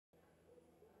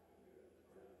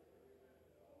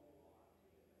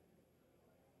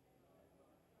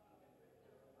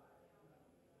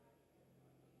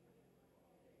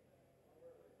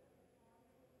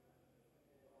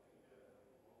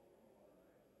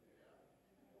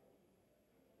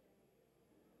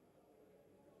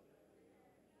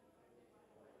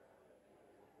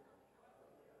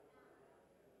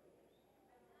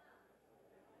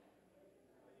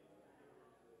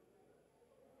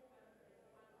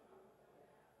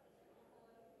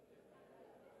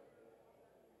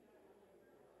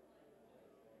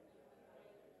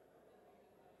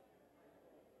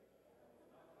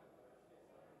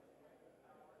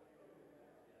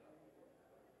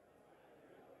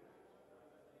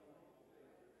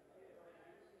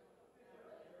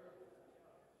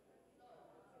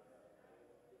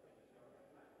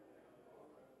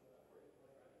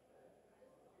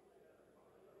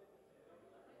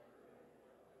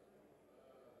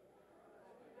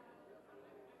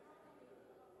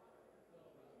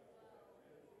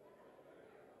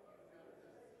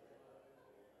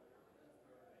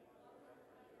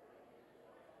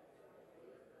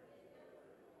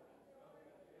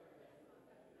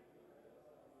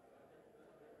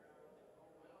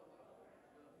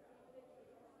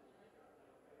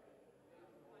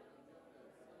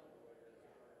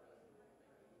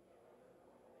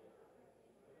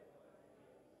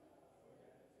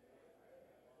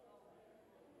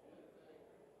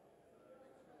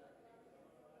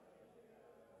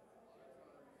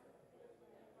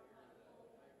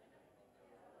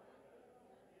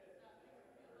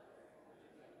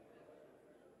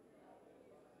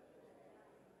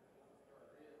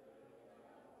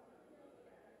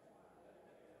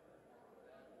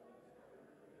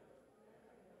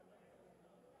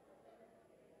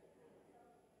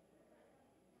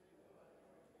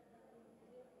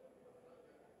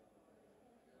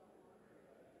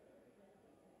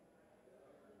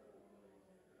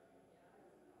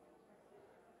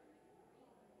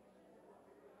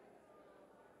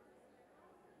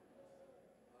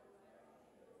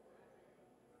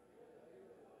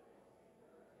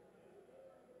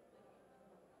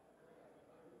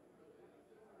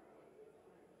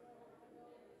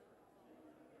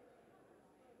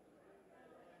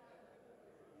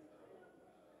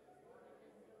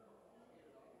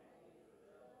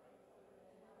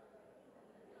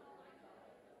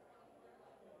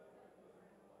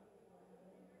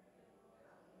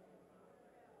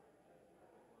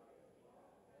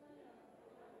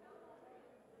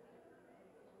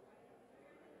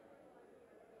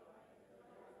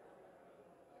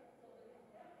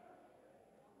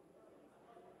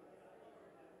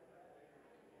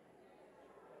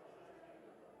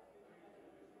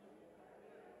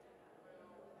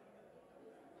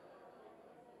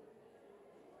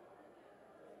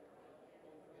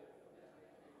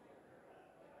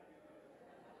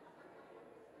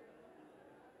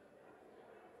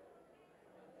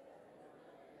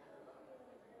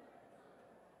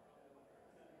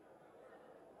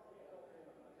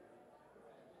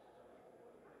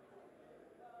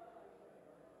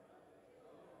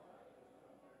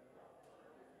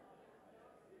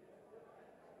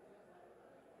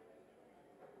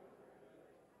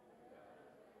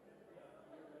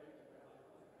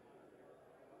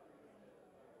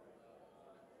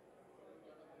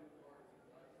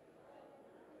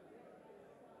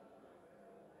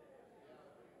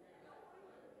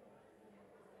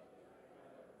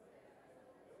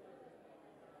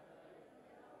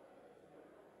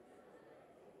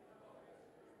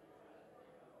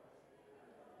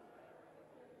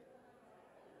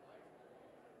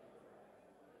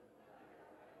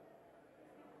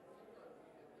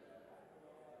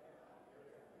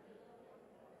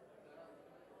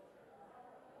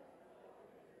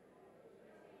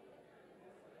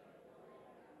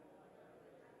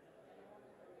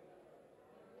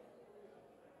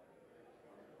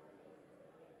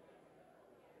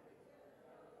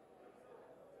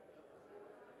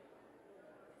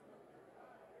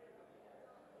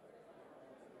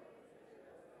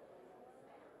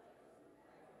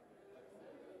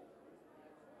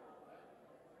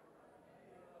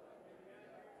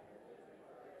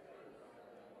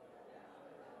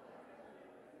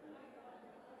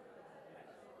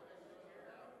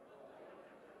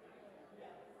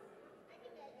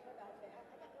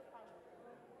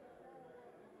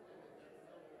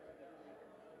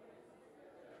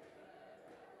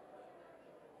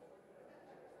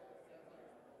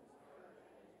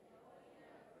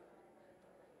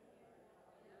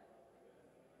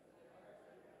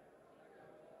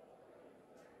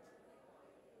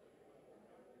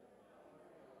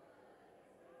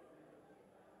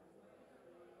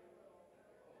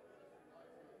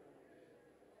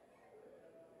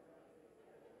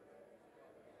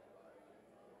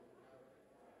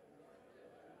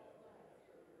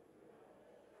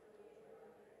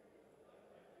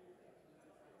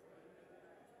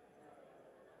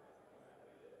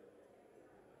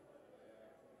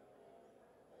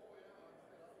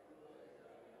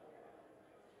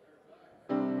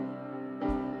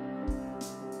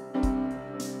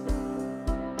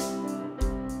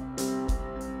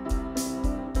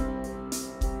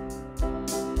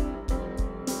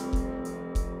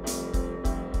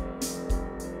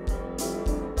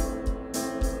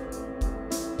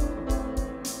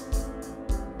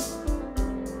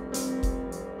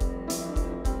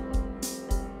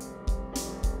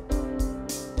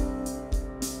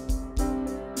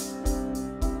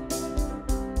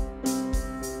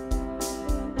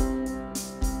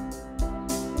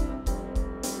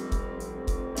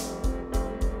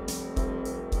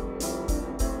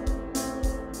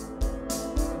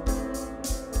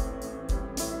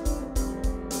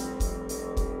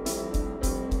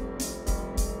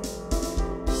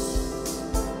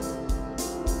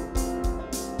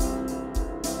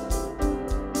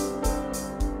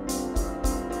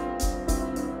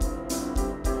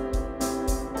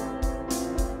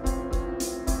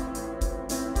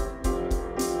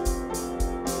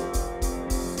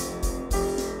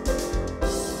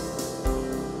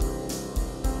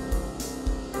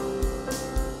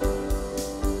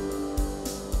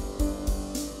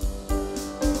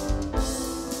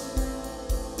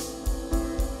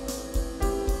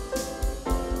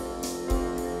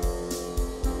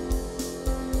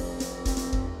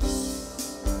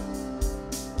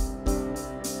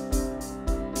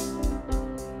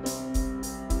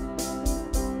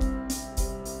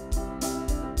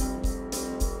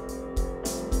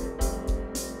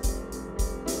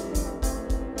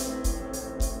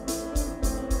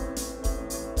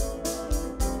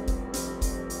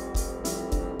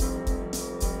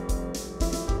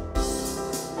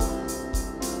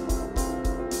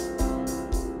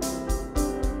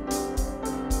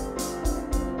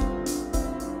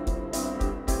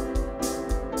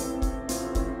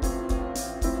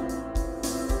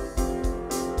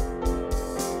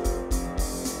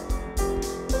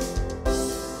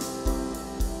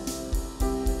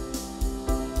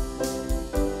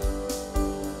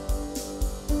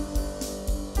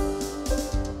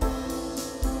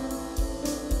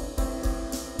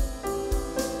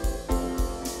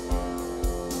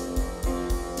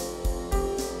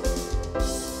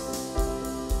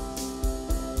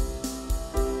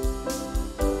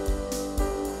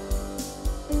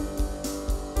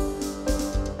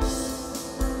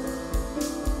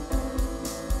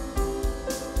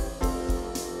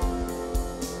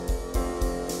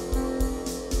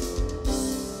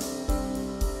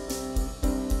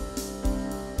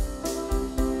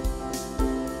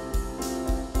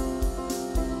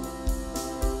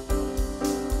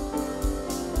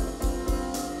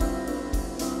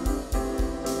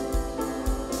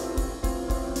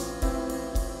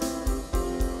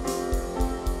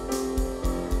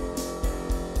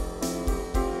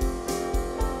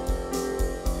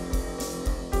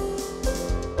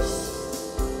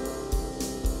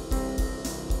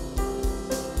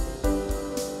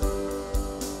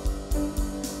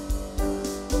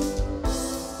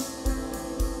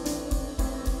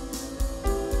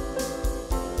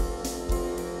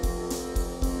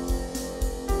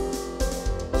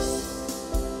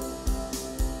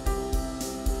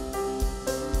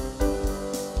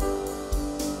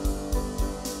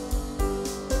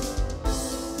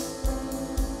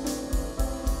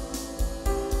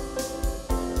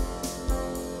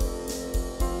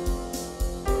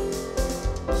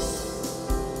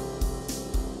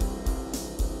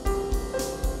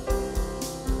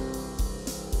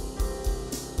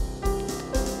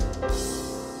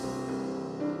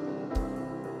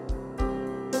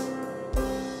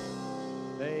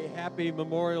Happy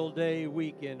Memorial Day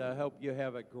weekend. I hope you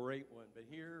have a great one. But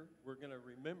here we're going to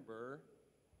remember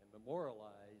and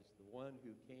memorialize the one who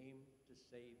came to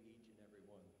save each and every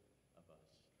one of us.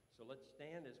 So let's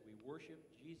stand as we worship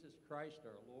Jesus Christ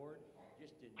our Lord.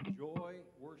 Just enjoy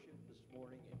worship this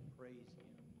morning and praise Him.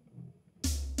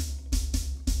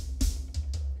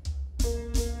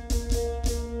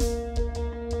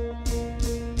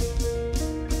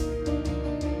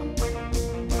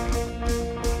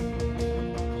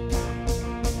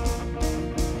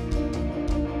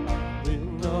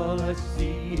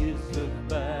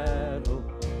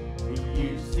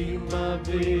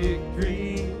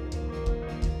 Victory.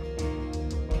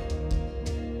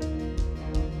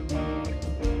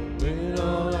 When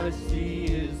all I see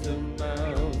is a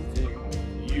mountain,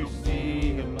 you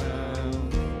see a mountain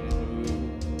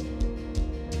move.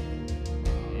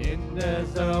 And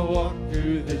as I walk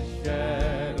through the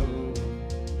shadow,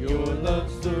 your love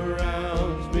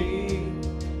surrounds me.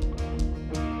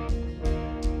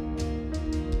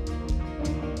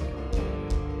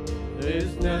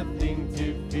 There's nothing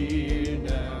to fear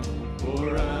now,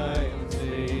 for I am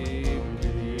safe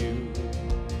with you.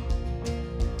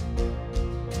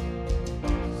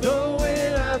 So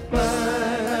when I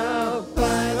fight, I'll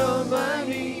fight on my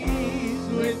knees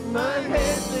with my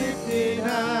head lifted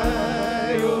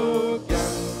high. Oh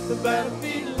God, the battle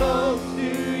belongs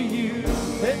to you,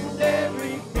 and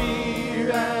every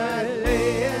fear I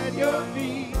lay at your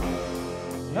feet.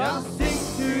 I'll sing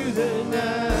through the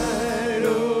night.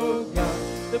 Oh God,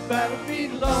 the battle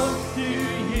belongs to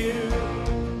you.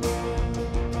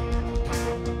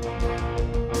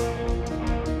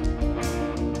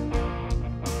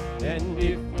 And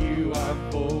if you are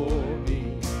for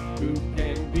me, who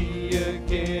can be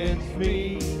against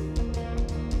me?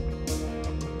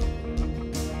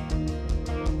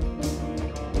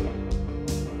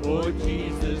 For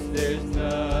Jesus, there's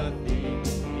nothing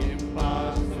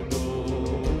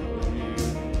impossible for you.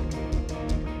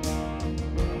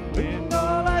 When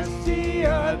all I see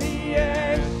are the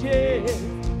ashes,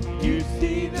 you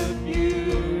see the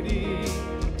beauty.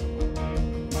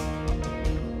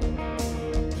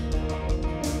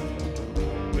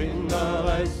 When all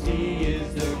I see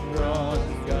is the cross,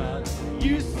 God,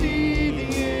 you see the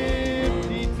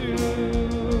empty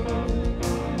tomb.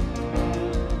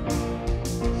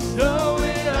 So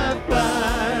when I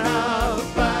fight, I'll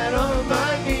fight on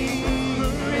my knees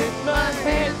with my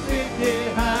hands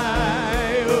lifted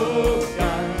high. Oh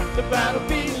God, the battle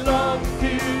belongs to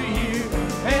you,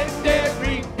 and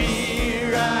every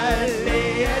fear I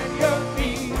lay at your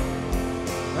feet.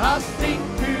 I'll sing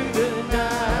through the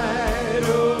night.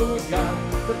 Oh God,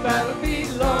 the battle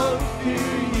belongs to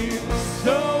you.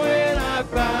 So when I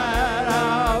fight,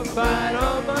 I'll fight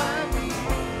on my knees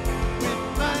with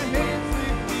my hands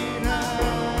lifted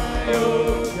high.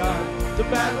 Oh God, the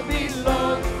battle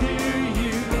belongs to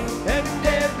you, and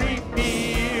every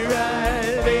fear I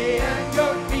lay at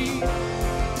your feet.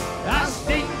 I'll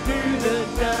sing through the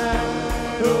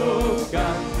night. Oh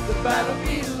God, the battle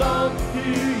belongs to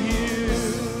you.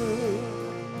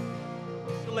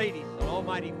 So ladies,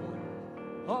 Almighty Fortress.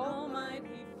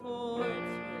 Almighty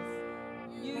fortress,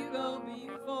 you go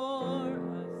before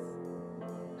us.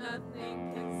 Nothing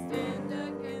can stand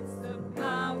against the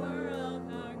power of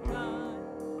our God.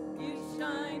 You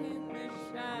shine in the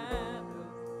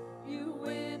shadows, you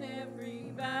win every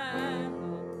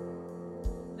battle.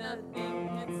 Nothing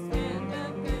can stand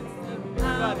against the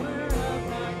power of our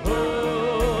God.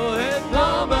 Oh, an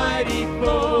almighty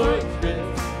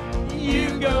fortress,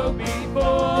 you go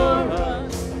before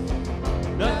us.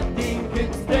 Nothing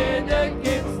can stand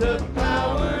against the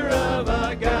power of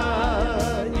our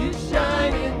God. You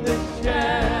shine in the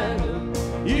shadow,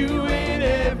 you win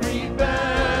every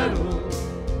battle.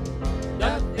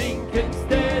 Nothing can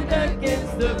stand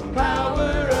against the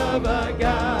power of our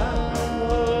God.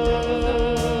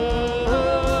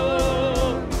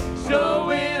 So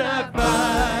when I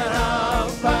fight, I'll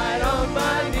fight on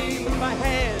my knees with my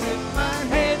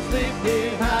hands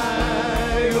lifted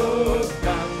high. Oh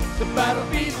God, the battle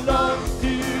belongs to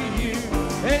you,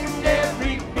 and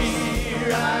every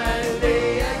fear I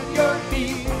lay at your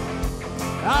feet.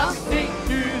 I'll sing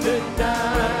through the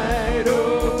night.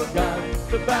 Oh God,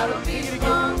 the battle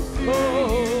belongs to you.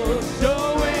 So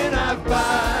when I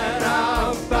fight,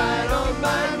 I'll fight on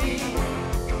my knees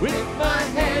with my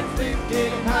hands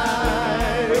lifted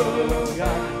high. Oh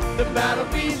God, the battle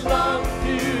belongs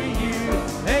to you,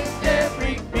 and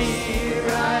every fear I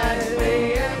lay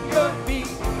at your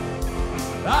feet.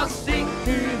 I'll sing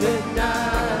through the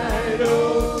night.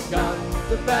 Oh God,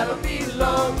 the battle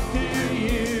belongs to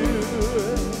you.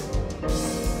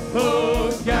 Oh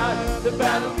God, the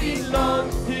battle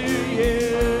belongs to you.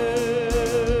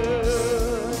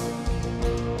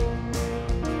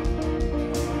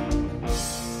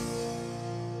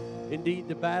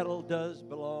 the battle does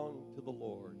belong to the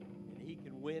Lord, and He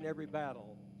can win every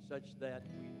battle such that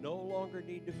we no longer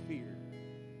need to fear.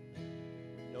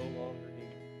 We no longer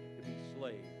need to be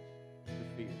slaves to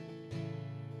fear.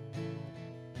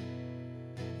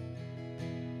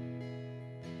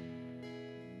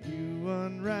 You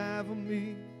unravel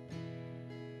me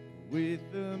with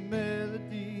a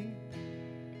melody.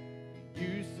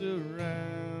 You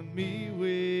surround me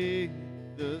with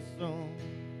the song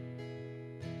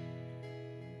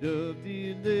of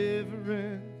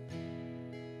deliverance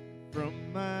from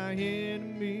my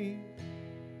enemies,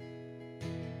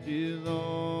 till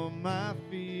all my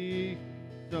fears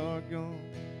are gone.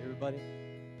 Everybody?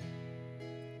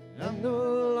 I'm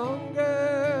no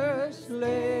longer a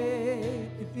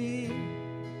slave to fear.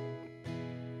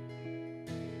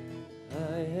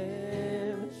 I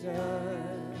am a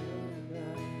child of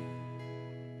God.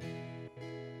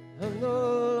 I'm no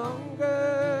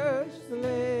longer a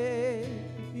slave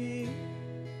to fear.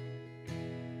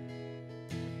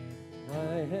 I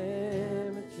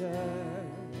am a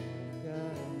child of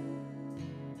God.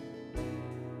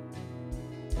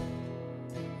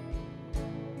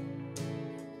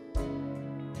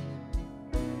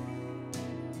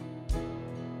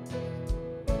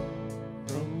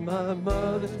 From my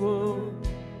mother's womb,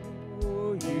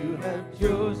 oh, you have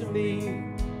chosen me.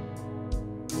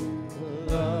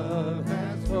 Love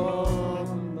has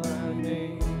formed my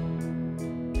name.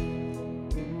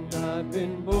 I've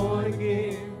been born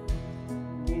again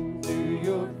into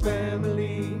your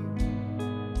family.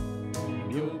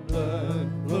 Your blood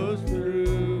flows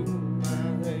through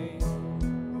my veins.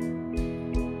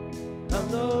 I'm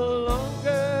no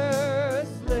longer a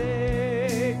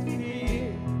slave to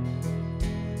fear.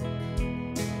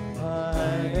 I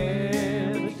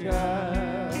am a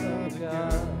child of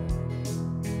God.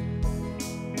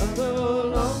 I'm no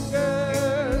longer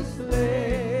a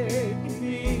slave to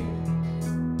fear.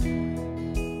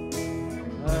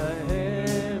 I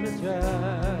am a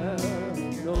child,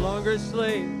 no longer a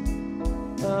slave.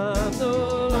 I'm no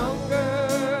longer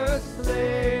a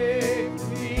slave to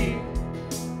fear.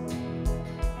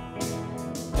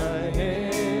 I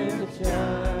am a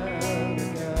child of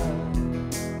God.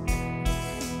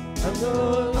 I'm no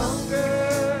longer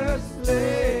a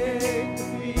slave to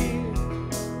fear.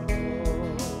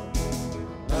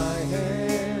 Oh, I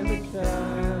am a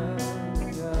child of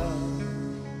God.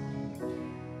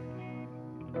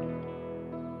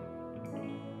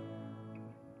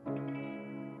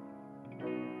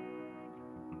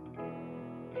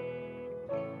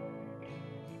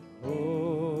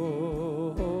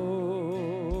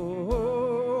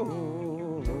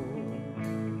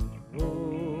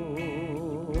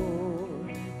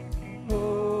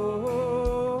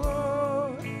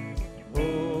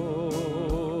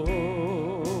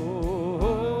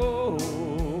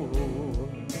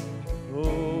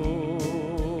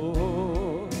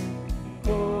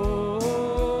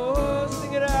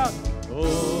 Sing it out.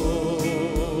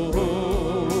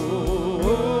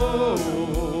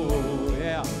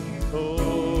 Yeah.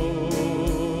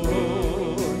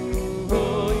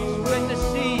 You split the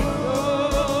sea.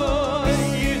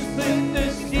 You split the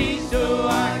sea so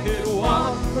I could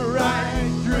walk right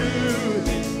through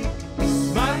it.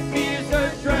 My fears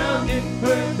are drowned in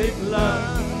perfect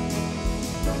love.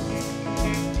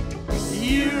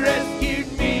 You rescued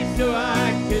me so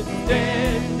I could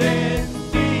stand and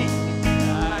see.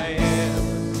 I am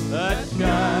a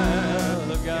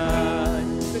child of God.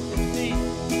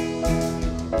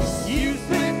 You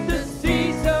split the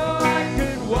sea so I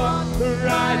could walk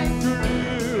right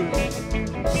through.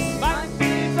 My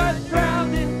fears are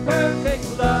drowned in perfect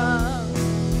love.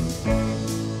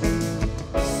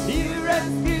 You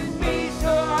rescued me so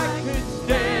I could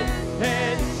stand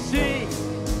and see.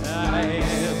 I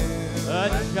am a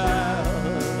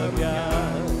child of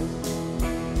God.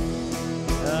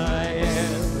 I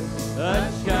am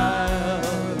a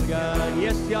child of God.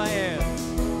 Yes, I am.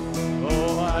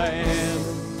 Oh, I am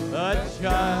a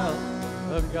child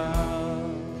of God.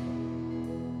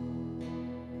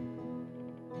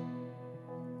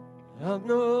 I'm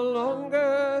no longer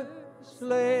a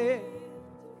slave.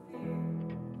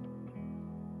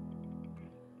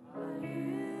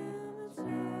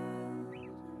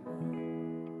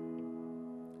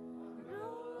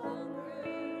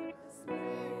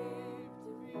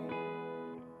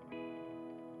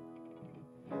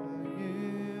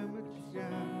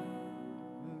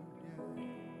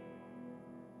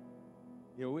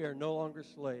 You know, we are no longer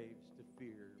slaves to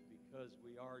fear because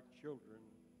we are children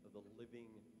of the living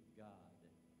God.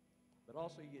 But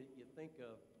also, you think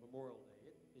of Memorial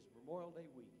Day. It is Memorial Day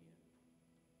weekend.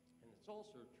 And it's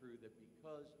also true that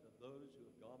because of those who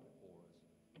have gone before us,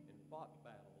 and fought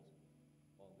battles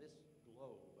on this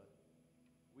globe,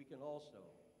 we can also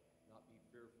not be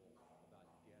fearful about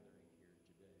gathering here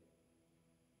today.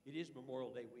 It is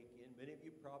Memorial Day weekend. Many of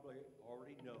you probably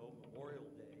already know Memorial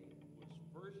Day was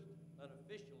first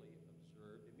unofficially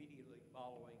observed immediately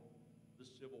following the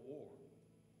Civil War.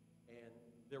 And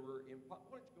there were, why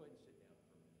don't you go ahead and sit down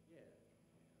for a minute? Yeah.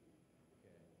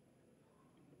 Okay.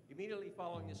 Immediately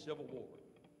following the Civil War.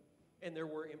 And there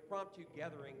were impromptu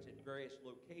gatherings at various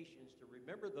locations to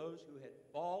remember those who had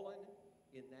fallen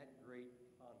in that great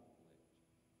conflict.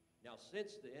 Now,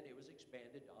 since then, it was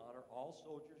expanded to honor all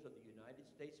soldiers of the United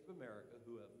States of America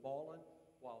who have fallen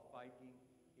while fighting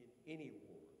in any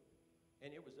war.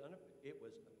 And it was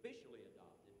officially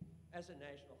adopted as a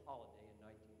national holiday in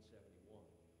 1971.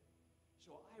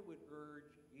 So I would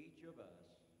urge each of us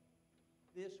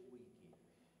this weekend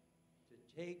to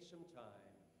take some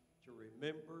time to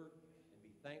remember and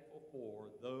be thankful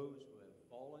for those who have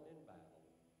fallen in battle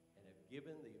and have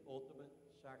given the ultimate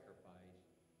sacrifice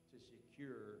to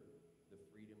secure the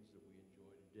freedoms that we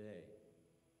enjoy today.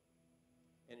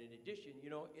 And in addition, you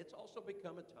know, it's also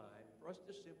become a time for us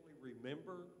to simply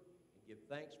remember and give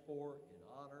thanks for and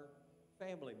honor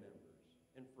family members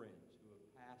and friends who have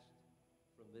passed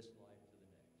from this life to the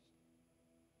next.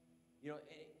 You know,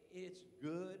 it's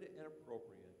good and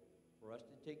appropriate for us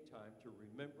to take time to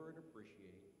remember and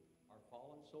appreciate our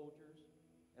fallen soldiers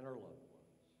and our loved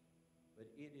ones. But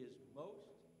it is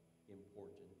most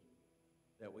important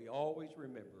that we always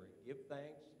remember and give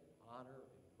thanks and honor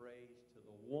and praise to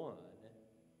the one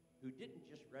who didn't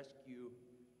just rescue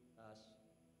us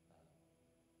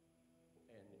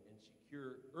and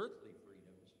secure earthly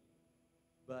freedoms,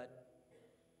 but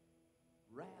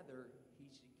rather he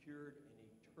secured an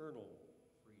eternal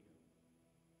freedom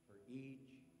for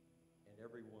each and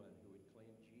every one who would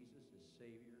claim Jesus as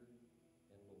Savior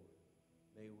and Lord.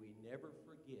 May we never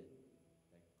forget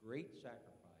that great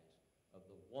sacrifice of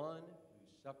the one who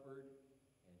suffered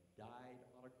and died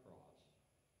on a cross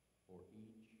for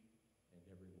each and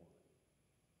every one.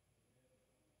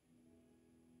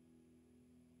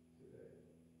 Today,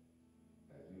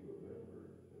 as you remember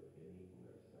the many who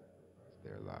have sacrificed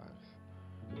their lives,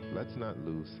 let's not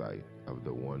lose sight of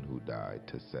the one who died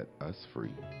to set us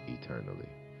free eternally.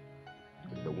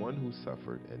 The one who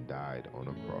suffered and died on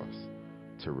a cross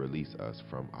to release us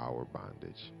from our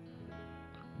bondage.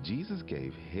 Jesus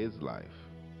gave his life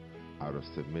out of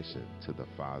submission to the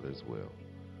Father's will.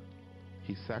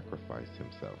 He sacrificed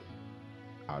himself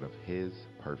out of his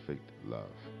perfect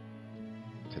love.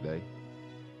 Today,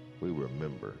 we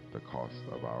remember the cost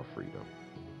of our freedom,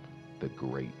 the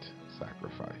great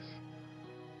sacrifice,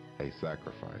 a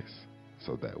sacrifice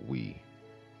so that we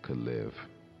could live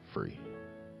free.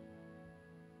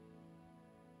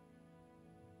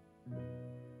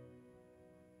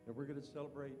 And we're going to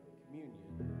celebrate communion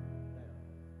now,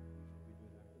 which we'll be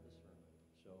doing after the sermon.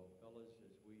 So, fellas,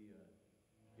 as we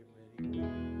get ready,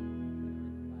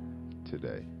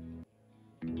 Today,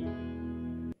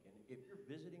 and if you're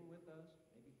visiting with us,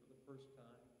 maybe for the first time,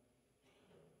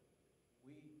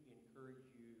 we encourage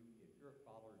you, if you're a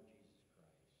follower of Jesus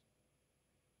Christ,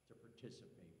 to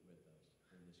participate with us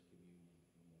in this communion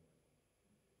memorial.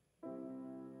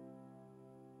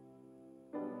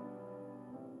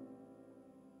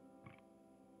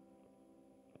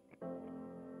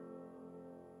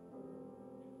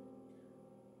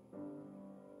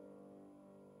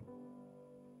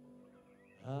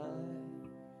 I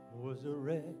was a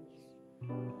wretch,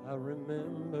 I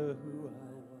remember who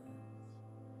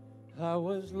I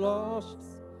was lost,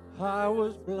 I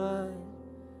was blind,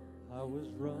 I was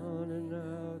running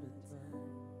out of time.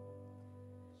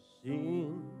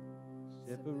 Sin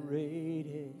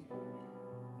separated,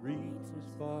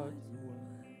 reaches far too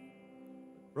wide.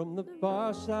 From the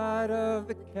far side of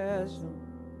the chasm,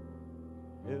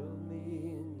 held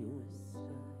me in your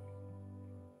sight.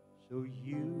 So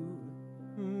you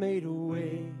made a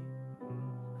way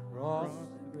across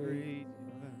the great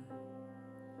divide,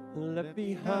 left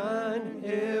behind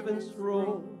heaven's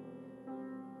throne to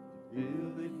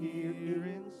build it here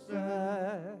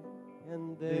inside.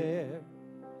 And there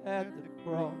at the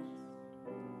cross,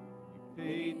 you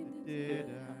paid the debt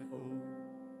I owe,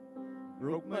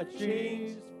 broke my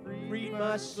chains, freed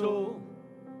my soul.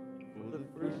 For the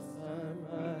first time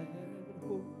I had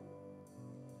hope.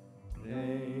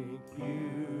 Thank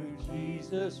you,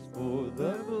 Jesus, for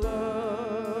the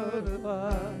blood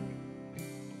applied.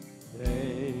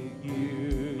 Thank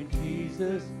you,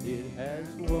 Jesus, it has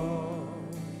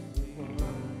washed me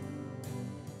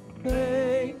white.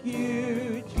 Thank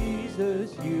you,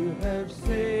 Jesus, you have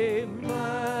saved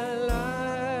my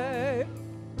life,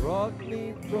 brought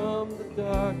me from the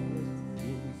darkness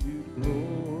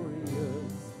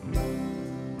glorious.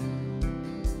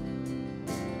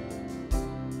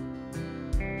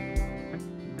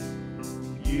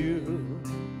 You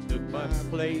took my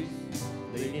place,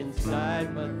 laid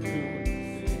inside my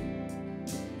tomb.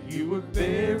 You were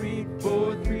buried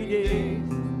for 3 days,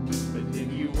 but then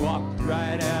you walked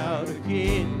right out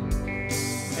again.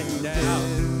 And now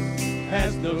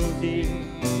has no sting,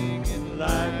 and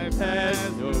life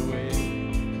has no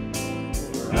end.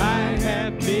 For I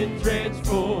have been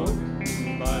transformed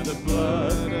by the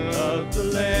blood of the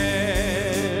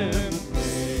Lamb.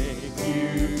 Thank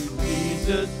you,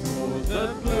 Jesus, for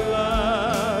the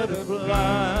blood of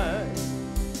life.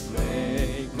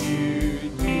 Thank you,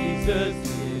 Jesus,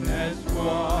 it has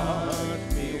washed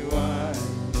me white.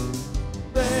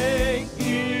 Thank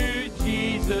you,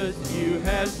 Jesus, you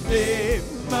have saved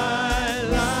my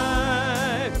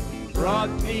life,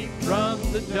 brought me from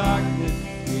the darkness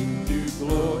into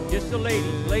glory. Just the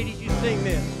ladies, you sing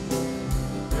this.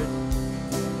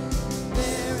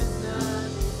 There is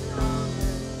none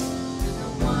stronger than the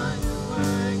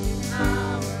wonder-working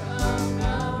power of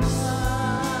the blood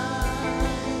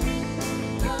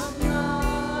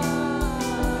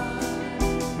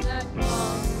that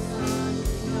falls on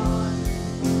your daughter.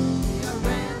 We are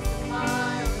ransomed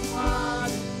by our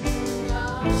Father through the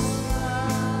blood.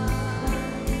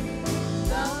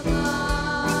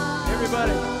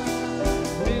 Everybody.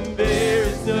 And there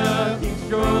is nothing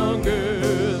stronger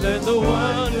than the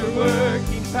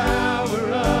wonder-working power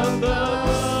of the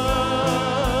blood.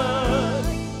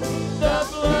 The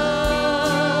blood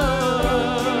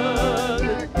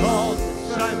that calls us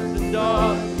sons and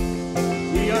daughters.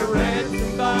 We are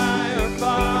ransomed by our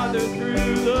Father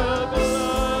through the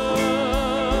blood.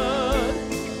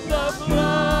 The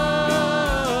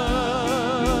blood.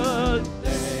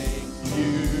 Thank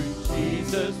you,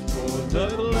 Jesus, for the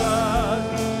blood.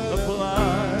 The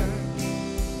blood.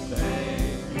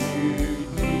 Thank you,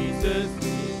 Jesus,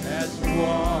 it has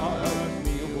washed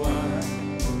me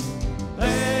white.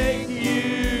 Thank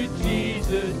you,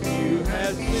 Jesus, you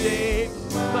have saved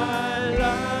my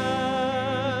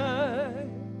life,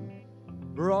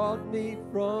 brought me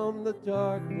from the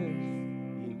darkness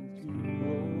into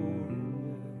glory.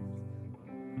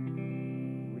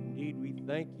 Indeed, we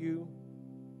thank you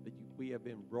that we have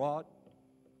been brought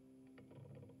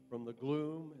from the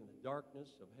gloom and the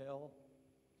darkness of hell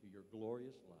to your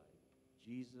glorious light.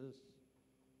 Jesus,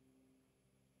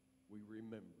 we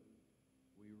remember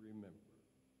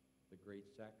the great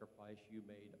sacrifice you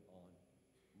made on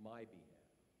my behalf,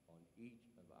 on each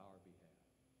of our behalf.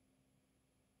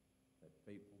 That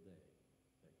fateful day,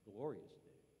 that glorious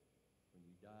day, when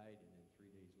you died and then 3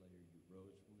 days later you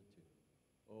rose from the tomb.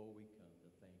 Oh, we come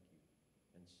to thank you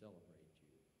and celebrate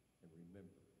you and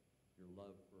remember your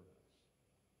love for us.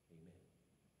 Amen.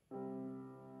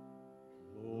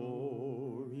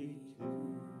 Glory to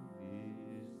his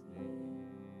name.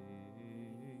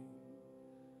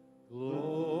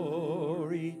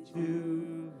 Glory to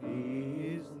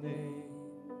his name.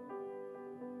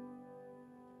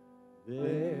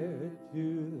 There to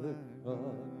the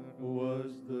cross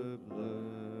was the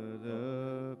blood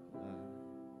applied.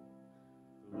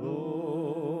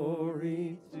 Glory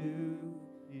to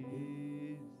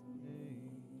his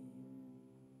name.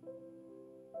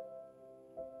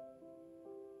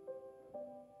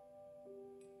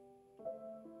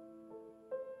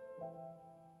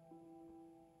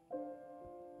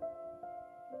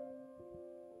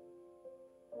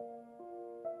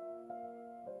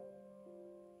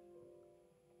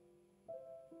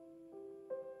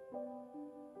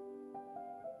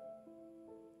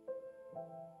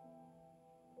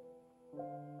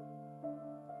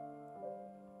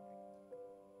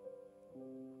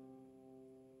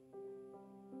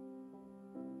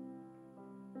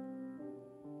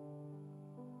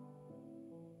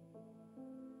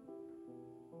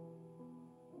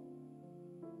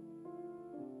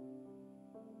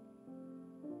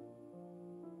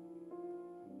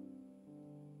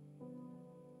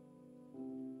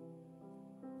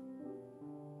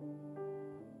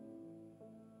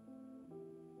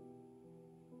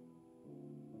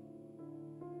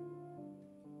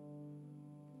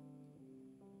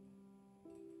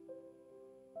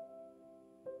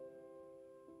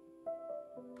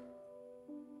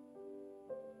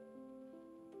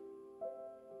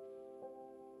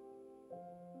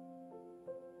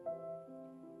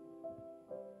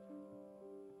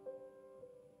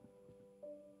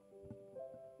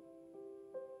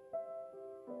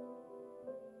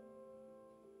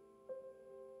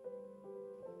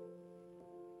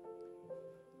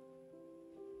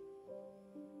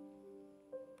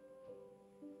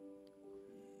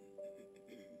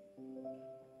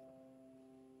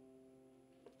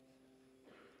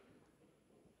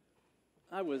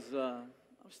 I was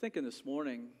thinking this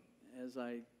morning as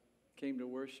I came to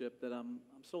worship that I'm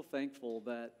so thankful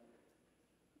that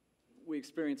we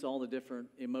experience all the different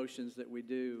emotions that we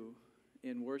do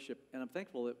in worship, and I'm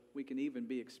thankful that we can even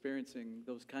be experiencing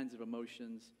those kinds of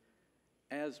emotions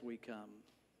as we come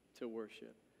to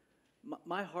worship.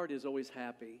 My heart is always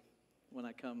happy when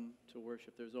I come to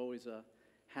worship. There's always a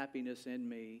happiness in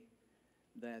me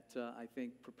that I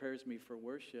think prepares me for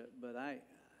worship, but I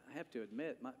have to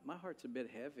admit, my heart's a bit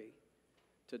heavy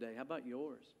today. How about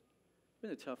yours? It's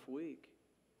been a tough week.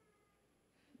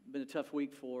 Been a tough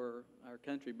week for our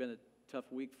country, been a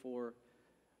tough week for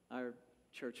our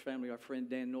church family. Our friend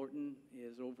Dan Norton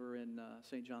is over in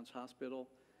St. John's Hospital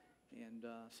and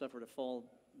suffered a fall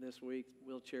this week.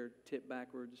 Wheelchair tipped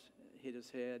backwards, hit his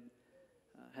head,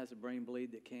 has a brain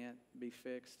bleed that can't be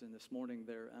fixed. And this morning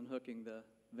they're unhooking the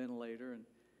ventilator, and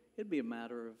it'd be a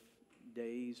matter of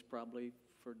days probably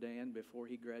for Dan before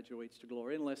he graduates to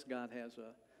glory, unless God has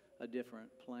a different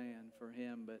plan for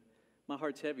him. But my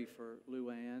heart's heavy for Lou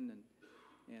Ann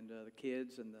and the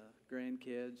kids and the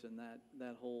grandkids and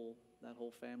that whole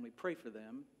family. Pray for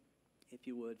them, if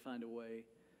you would. Find a way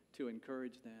to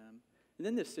encourage them. And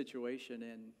then this situation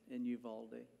in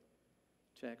Uvalde,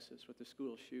 Texas, with the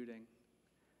school shooting.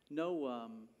 No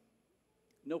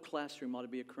classroom ought to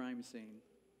be a crime scene.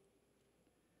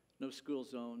 No school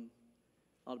zone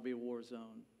ought to be a war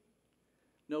zone.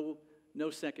 No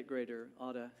second grader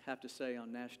ought to have to say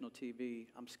on national TV,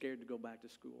 I'm scared to go back to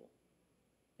school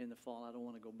in the fall. I don't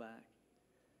want to go back.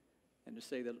 And to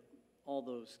say that all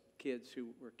those kids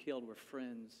who were killed were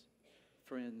friends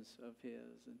of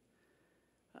his. And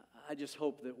I just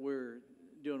hope that we're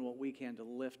doing what we can to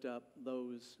lift up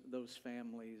those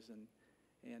families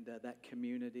and that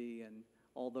community and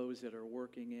all those that are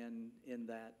working in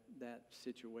that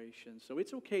situation. So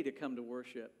it's okay to come to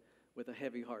worship with a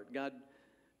heavy heart.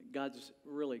 God's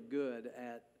really good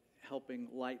at helping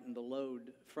lighten the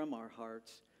load from our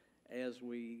hearts as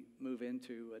we move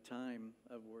into a time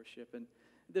of worship. And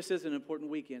this is an important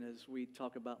weekend as we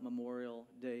talk about Memorial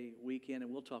Day weekend,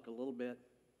 and we'll talk a little bit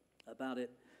about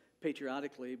it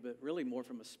patriotically, but really more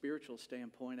from a spiritual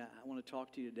standpoint. I want to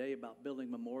talk to you today about building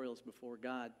memorials before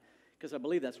God, because I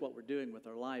believe that's what we're doing with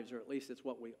our lives, or at least it's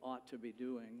what we ought to be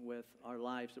doing with our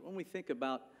lives. When we think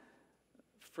about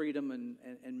freedom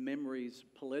and memories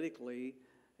politically,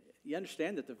 you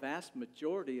understand that the vast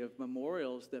majority of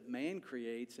memorials that man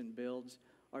creates and builds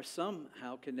are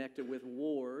somehow connected with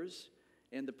wars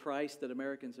and the price that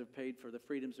Americans have paid for the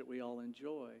freedoms that we all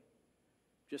enjoy.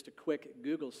 Just a quick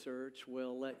Google search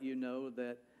will let you know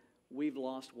that we've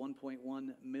lost 1.1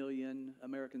 million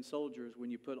American soldiers when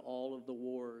you put all of the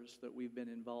wars that we've been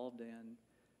involved in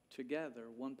together.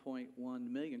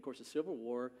 1.1 million. Of course, the Civil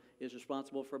War is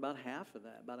responsible for about half of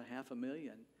that. About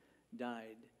 500,000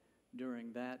 died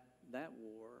during that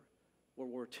war.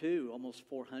 World War II, almost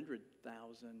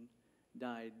 400,000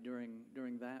 died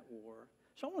during that war.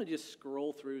 So I want to just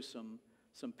scroll through some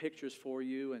pictures for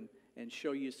you and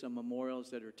show you some memorials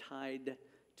that are tied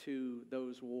to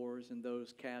those wars and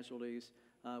those casualties.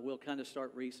 We'll kind of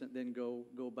start recent, then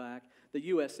go back. The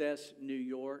USS New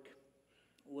York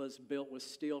was built with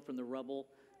steel from the rubble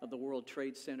of the World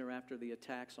Trade Center after the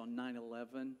attacks on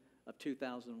 9/11 of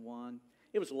 2001.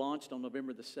 It was launched on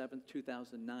November the 7th,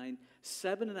 2009.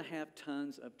 7.5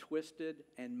 tons of twisted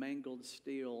and mangled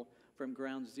steel from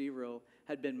ground zero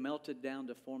had been melted down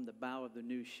to form the bow of the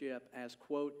new ship as,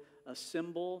 quote, a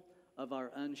symbol of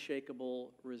our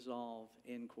unshakable resolve,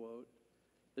 end quote.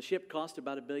 The ship cost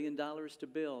about $1 billion to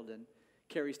build and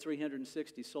carries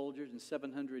 360 soldiers and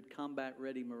 700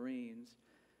 combat-ready Marines.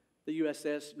 The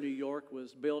USS New York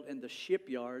was built in the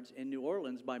shipyards in New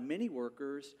Orleans by many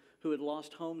workers who had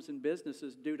lost homes and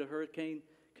businesses due to Hurricane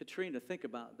Katrina. Think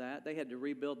about that. They had to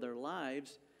rebuild their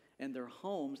lives and their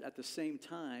homes at the same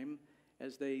time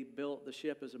as they built the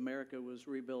ship, as America was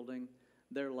rebuilding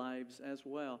their lives as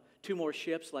well. 2 more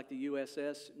ships like the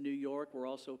USS New York were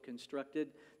also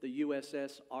constructed. The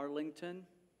USS Arlington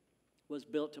was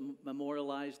built to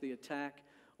memorialize the attack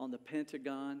on the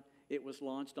Pentagon. It was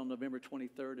launched on November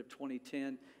 23rd of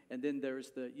 2010. And then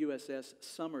there's the USS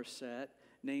Somerset,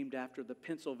 named after the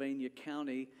Pennsylvania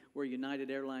county where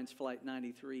United Airlines Flight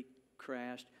 93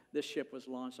 crashed. This ship was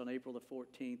launched on April the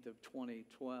 14th of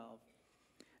 2012.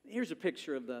 Here's a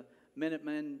picture of the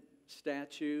Minuteman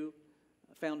statue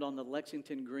found on the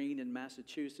Lexington Green in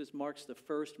Massachusetts. Marks the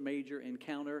first major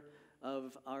encounter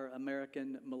of our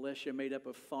American militia, made up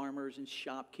of farmers and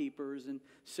shopkeepers and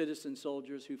citizen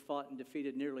soldiers who fought and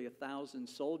defeated nearly 1,000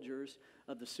 soldiers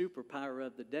of the superpower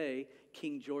of the day,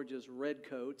 King George's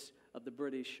Redcoats of the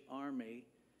British Army.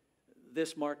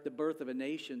 This marked the birth of a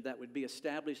nation that would be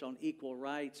established on equal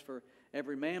rights for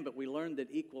every man, but we learned that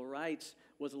equal rights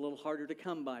was a little harder to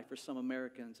come by for some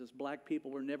Americans, as black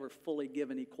people were never fully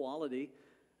given equality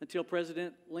until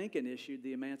President Lincoln issued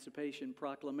the Emancipation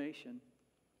Proclamation.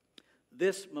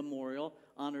 This memorial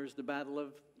honors the Battle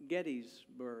of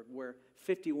Gettysburg, where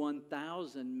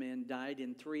 51,000 men died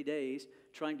in 3 days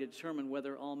trying to determine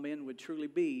whether all men would truly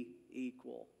be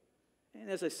equal. And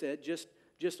as I said, just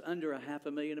under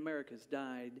 500,000 Americans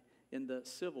died in the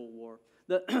Civil War.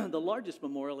 The largest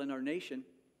memorial in our nation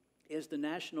is the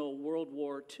National World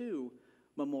War II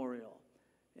Memorial.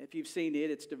 If you've seen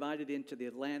it, it's divided into the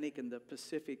Atlantic and the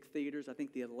Pacific theaters. I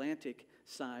think the Atlantic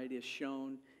side is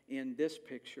shown in this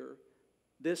picture.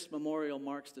 This memorial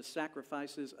marks the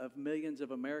sacrifices of millions of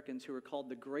Americans who are called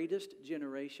the greatest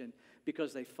generation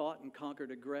because they fought and conquered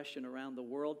aggression around the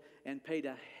world and paid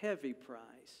a heavy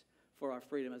price for our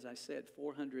freedom. As I said,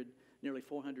 nearly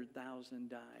 400,000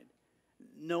 died.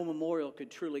 No memorial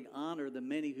could truly honor the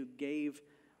many who gave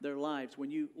their lives. When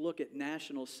you look at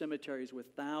national cemeteries with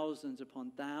thousands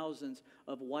upon thousands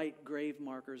of white grave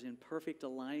markers in perfect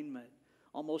alignment,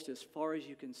 almost as far as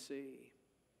you can see,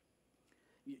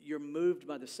 you're moved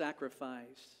by the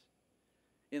sacrifice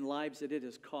in lives that it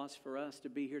has cost for us to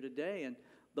be here today, and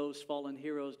those fallen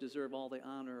heroes deserve all the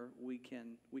honor we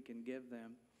can give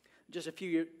them. Just a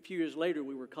few years later,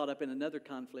 we were caught up in another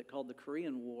conflict called the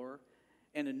Korean War,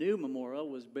 and a new memorial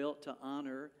was built to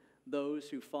honor those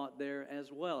who fought there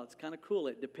as well. It's kind of cool.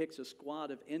 It depicts a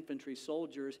squad of infantry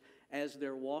soldiers as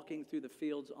they're walking through the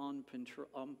fields on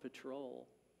patrol.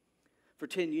 For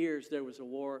 10 years, there was a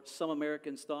war some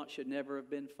Americans thought should never have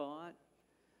been fought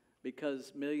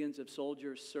because millions of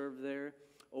soldiers served there.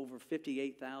 Over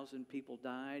 58,000 people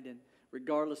died, and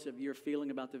regardless of your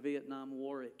feeling about the Vietnam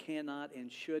War, it cannot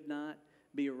and should not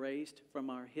be erased from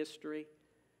our history.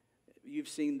 You've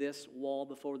seen this wall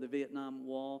before, the Vietnam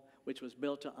Wall, which was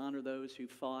built to honor those who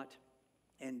fought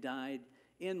and died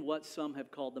in what some have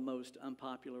called the most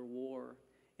unpopular war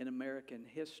in American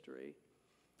history.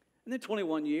 And then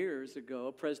 21 years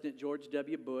ago, President George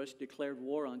W. Bush declared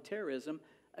war on terrorism,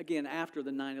 again after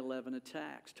the 9/11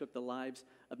 attacks, took the lives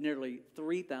of nearly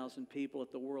 3,000 people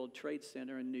at the World Trade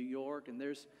Center in New York, and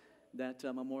there's that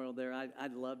memorial there.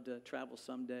 I'd love to travel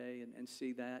someday and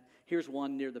see that. Here's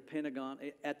one near the Pentagon,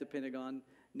 at the Pentagon,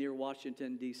 near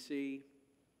Washington, D.C.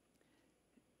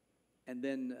 And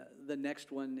then the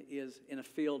next one is in a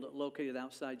field located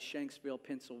outside Shanksville,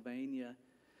 Pennsylvania.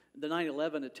 The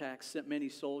 9/11 attacks sent many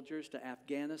soldiers to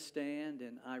Afghanistan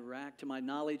and Iraq. To my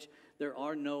knowledge, there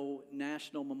are no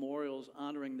national memorials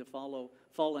honoring the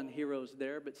fallen heroes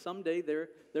there, but someday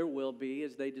there will be,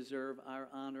 as they deserve our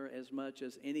honor as much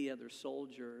as any other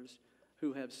soldiers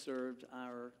who have served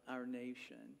our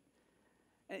nation.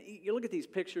 And you look at these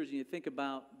pictures and you think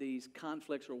about these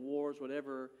conflicts or wars,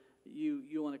 whatever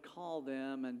you want to call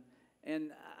them,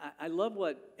 and I love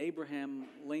what Abraham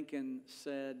Lincoln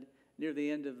said near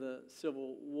the end of the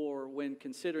Civil War when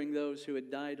considering those who had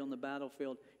died on the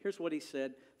battlefield. Here's what he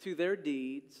said: "Through their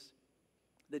deeds,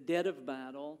 the dead of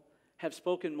battle have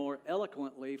spoken more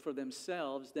eloquently for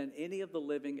themselves than any of the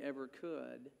living ever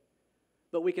could.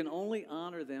 But we can only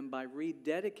honor them by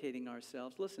rededicating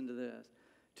ourselves," listen to this,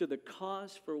 "to the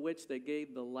cause for which they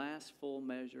gave the last full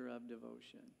measure of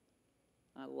devotion."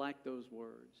 I like those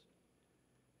words,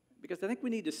 because I think we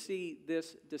need to see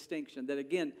this distinction, that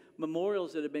again,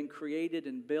 memorials that have been created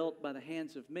and built by the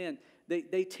hands of men,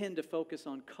 they tend to focus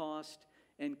on cost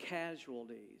and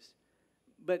casualties.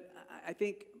 But I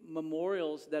think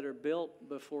memorials that are built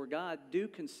before God do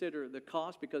consider the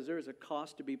cost, because there is a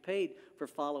cost to be paid for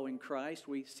following Christ.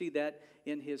 We see that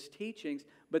in his teachings,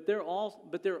 but they're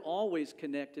always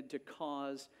connected to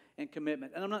cause and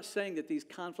commitment. And I'm not saying that these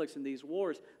conflicts and these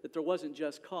wars, that there wasn't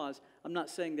just cause. I'm not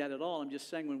saying that at all. I'm just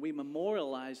saying when we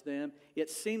memorialize them, it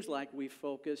seems like we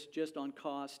focus just on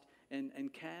cost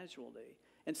and casualty,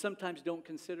 and sometimes don't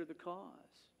consider the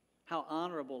cause, how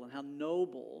honorable and how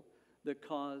noble the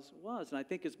cause was. And I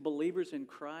think as believers in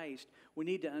Christ, we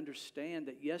need to understand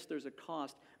that yes, there's a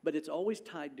cost, but it's always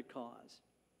tied to cause.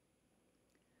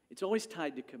 It's always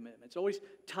tied to commitment. It's always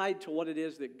tied to what it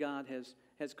is that God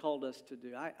has called us to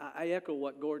do. I echo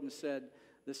what Gordon said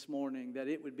this morning, that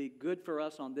it would be good for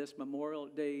us on this Memorial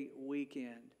Day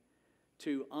weekend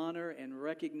to honor and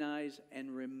recognize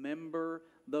and remember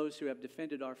those who have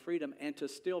defended our freedom, and to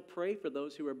still pray for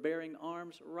those who are bearing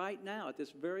arms right now at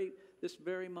this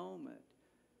very moment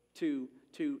to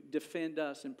defend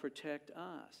us and protect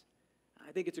us.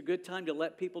 I think it's a good time to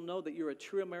let people know that you're a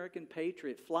true American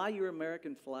patriot. Fly your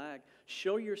American flag.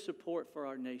 Show your support for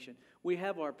our nation. We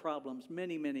have our problems,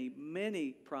 many, many,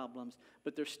 many problems,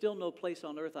 but there's still no place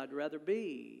on earth I'd rather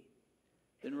be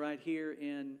than right here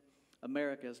in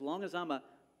America. As long as I'm a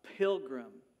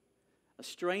pilgrim, a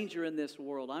stranger in this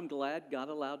world, I'm glad God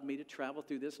allowed me to travel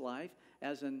through this life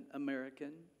as an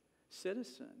American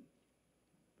citizen.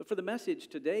 But for the message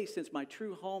today, since my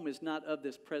true home is not of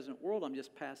this present world, I'm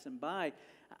just passing by,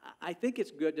 I think it's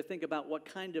good to think about what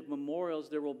kind of memorials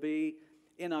there will be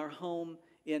in our home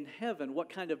in heaven.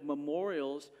 What kind of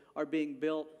memorials are being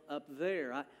built up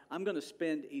there? I'm going to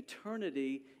spend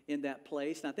eternity in that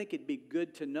place, and I think it'd be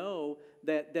good to know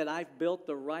that I've built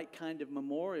the right kind of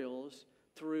memorials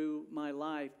through my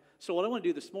life. So what I want to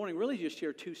do this morning really is just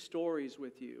share two stories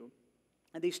with you.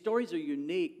 And these stories are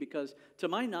unique because, to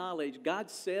my knowledge, God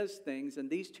says things in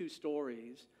these two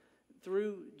stories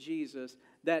through Jesus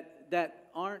that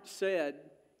aren't said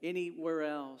anywhere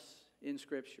else in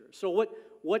Scripture. So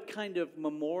what kind of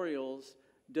memorials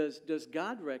does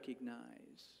God recognize?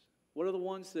 What are the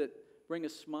ones that bring a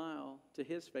smile to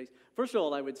His face? First of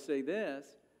all, I would say this.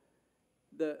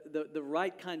 The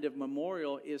right kind of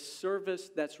memorial is service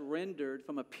that's rendered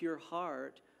from a pure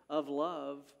heart of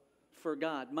love for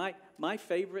God. My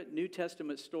favorite New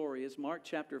Testament story is Mark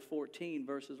chapter 14,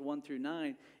 verses 1 through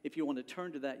 9. If you want to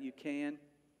turn to that, you can.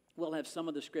 We'll have some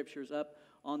of the scriptures up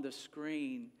on the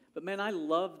screen. But man, I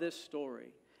love this story.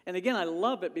 And again, I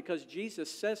love it because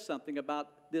Jesus says something about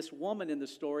this woman in the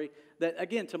story that,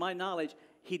 again, to my knowledge,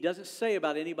 He doesn't say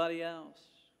about anybody else.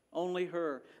 Only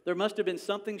her. There must have been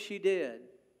something she did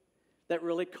that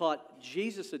really caught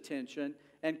Jesus' attention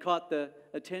and caught the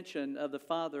attention of the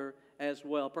Father as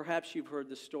well. Perhaps you've heard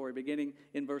the story beginning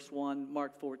in verse 1,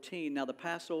 Mark 14. Now the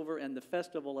Passover and the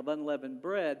festival of unleavened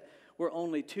bread were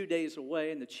only 2 days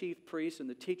away, and the chief priests and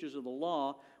the teachers of the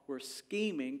law were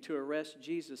scheming to arrest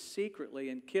Jesus secretly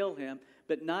and kill Him,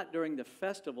 but not during the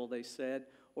festival, they said,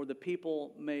 or the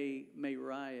people may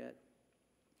riot.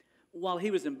 While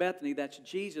He was in Bethany, that's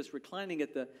Jesus, reclining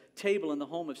at the table in the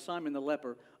home of Simon the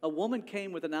leper, a woman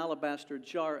came with an alabaster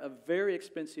jar of very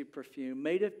expensive perfume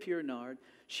made of pure nard.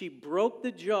 She broke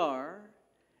the jar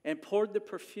and poured the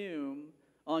perfume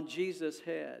on Jesus'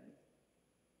 head.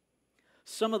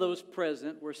 Some of those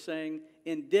present were saying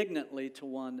indignantly to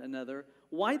one another,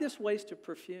 "Why this waste of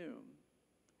perfume?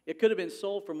 It could have been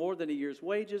sold for more than a year's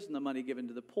wages and the money given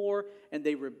to the poor." And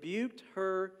they rebuked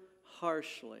her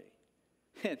harshly.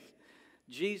 And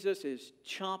Jesus is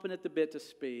chomping at the bit to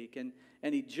speak, and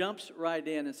He jumps right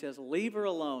in and says, "Leave her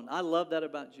alone." I love that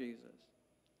about Jesus.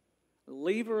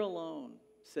 "Leave her alone,"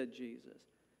 said Jesus.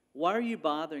 "Why are you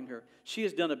bothering her? She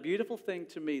has done a beautiful thing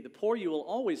to me. The poor you will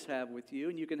always have with you,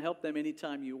 and you can help them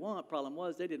anytime you want." Problem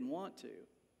was, they didn't want to.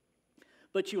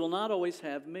 "But you will not always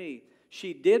have me.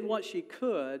 She did what she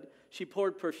could. She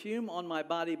poured perfume on my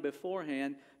body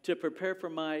beforehand to prepare for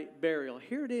my burial."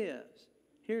 Here it is.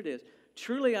 Here it is.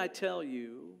 "Truly I tell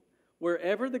you,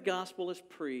 wherever the gospel is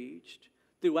preached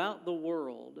throughout the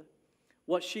world,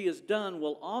 what she has done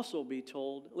will also be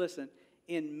told," listen,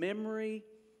 "in memory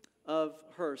of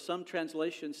her." Some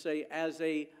translations say as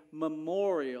a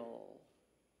memorial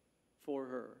for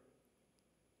her.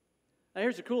 Now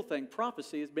here's the cool thing.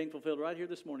 Prophecy is being fulfilled right here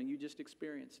this morning. You just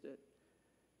experienced it.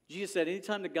 Jesus said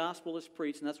anytime the gospel is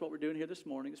preached, and that's what we're doing here this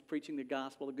morning, is preaching the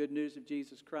gospel, the good news of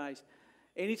Jesus Christ.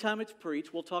 Anytime it's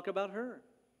preached, we'll talk about her.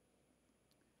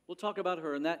 We'll talk about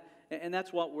her, and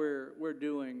that's what we're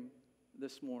doing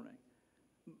this morning.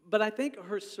 But I think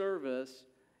her service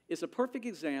is a perfect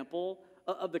example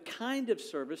of the kind of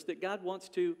service that God wants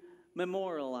to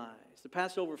memorialize. The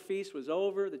Passover feast was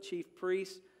over. The chief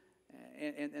priests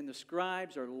and the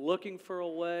scribes are looking for a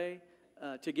way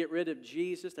to get rid of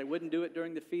Jesus. They wouldn't do it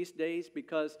during the feast days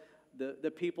because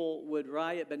the people would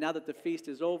riot. But now that the feast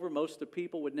is over, most of the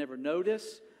people would never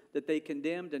notice that they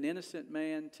condemned an innocent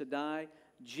man to die.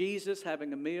 Jesus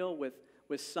having a meal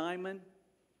with Simon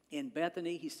in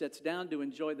Bethany, He sits down to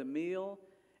enjoy the meal.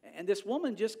 And this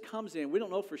woman just comes in. We don't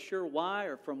know for sure why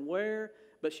or from where,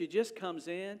 but she just comes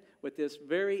in with this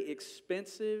very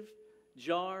expensive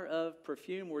jar of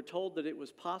perfume. We're told that it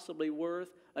was possibly worth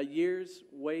a year's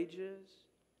wages.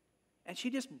 And she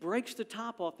just breaks the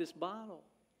top off this bottle.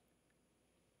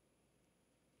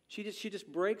 She just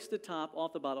breaks the top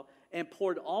off the bottle and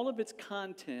poured all of its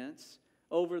contents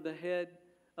over the head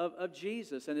of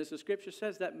Jesus. And as the scripture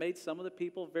says, that made some of the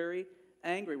people very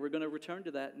angry. We're going to return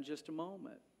to that in just a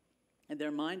moment. In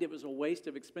their mind, it was a waste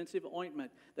of expensive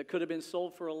ointment that could have been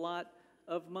sold for a lot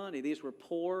of money. These were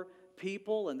poor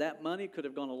people, and that money could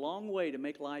have gone a long way to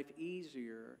make life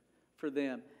easier for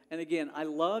them. And again, I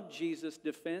love Jesus'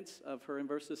 defense of her in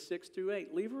verses 6 through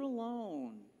 8. Leave her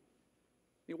alone.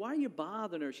 I mean, why are you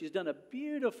bothering her? She's done a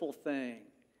beautiful thing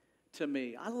to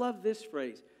me. I love this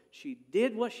phrase. She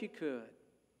did what she could.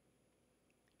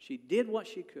 She did what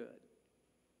she could.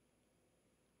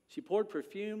 She poured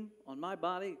perfume on my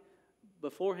body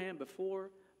beforehand,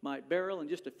 before my burial. In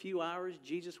just a few hours,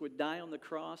 Jesus would die on the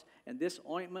cross, and this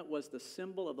ointment was the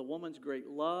symbol of the woman's great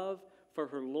love for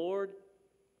her Lord.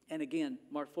 And again,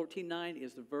 Mark 14:9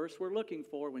 is the verse we're looking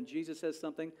for when Jesus says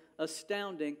something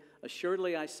astounding.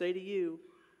 Assuredly, I say to you,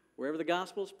 wherever the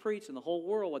gospel is preached in the whole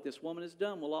world, what this woman has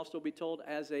done will also be told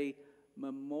as a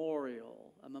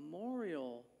memorial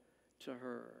to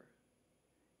her.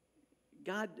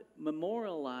 God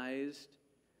memorialized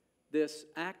this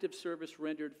act of service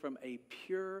rendered from a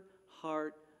pure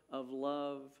heart of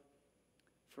love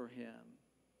for Him.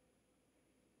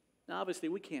 Now, obviously,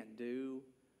 we can't do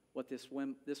what this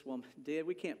woman did.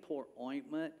 We can't pour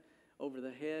ointment over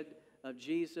the head of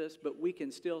Jesus, but we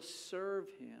can still serve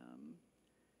Him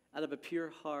out of a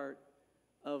pure heart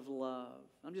of love.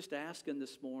 I'm just asking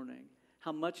this morning,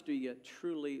 how much do you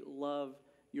truly love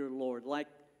your Lord? Like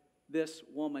this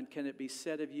woman, can it be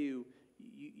said of you,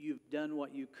 you've done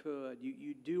what you could,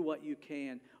 you do what you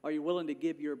can? Are you willing to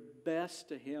give your best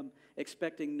to Him,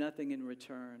 expecting nothing in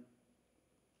return?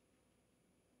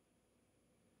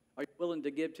 Are you willing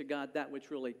to give to God that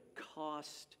which really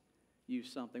cost you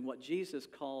something? What Jesus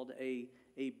called a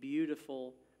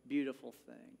beautiful, beautiful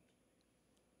thing.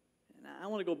 And I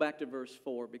want to go back to verse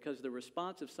 4 because the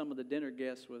response of some of the dinner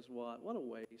guests was what? What a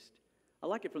waste. I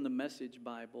like it from the Message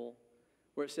Bible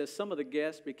where it says some of the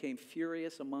guests became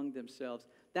furious among themselves.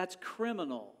 That's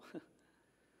criminal.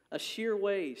 A sheer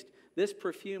waste. This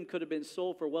perfume could have been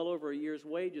sold for well over a year's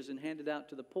wages and handed out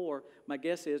to the poor. My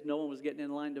guess is no one was getting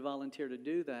in line to volunteer to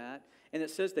do that. And it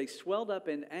says they swelled up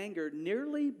in anger,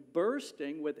 nearly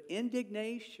bursting with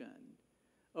indignation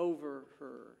over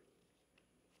her.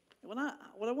 What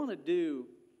I want to do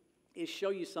is show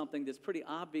you something that's pretty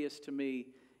obvious to me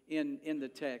in the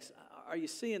text. Are you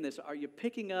seeing this? Are you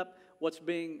picking up what's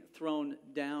being thrown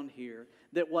down here?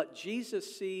 That what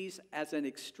Jesus sees as an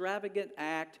extravagant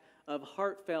act of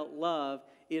heartfelt love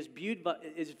is viewed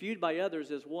by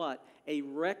others as what? A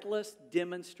reckless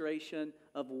demonstration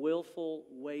of willful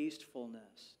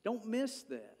wastefulness. Don't miss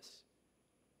this.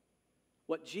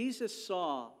 What Jesus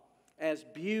saw as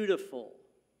beautiful,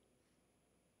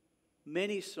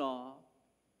 many saw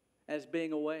as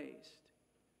being a waste.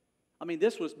 I mean,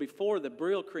 this was before the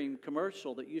Brill Cream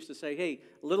commercial that used to say, hey,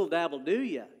 little dab will do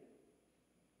ya.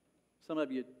 Some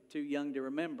of you too young to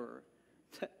remember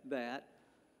that.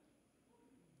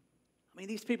 I mean,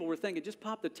 these people were thinking, just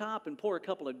pop the top and pour a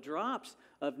couple of drops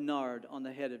of nard on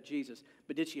the head of Jesus.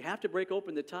 But did she have to break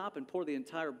open the top and pour the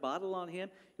entire bottle on Him?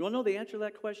 You want to know the answer to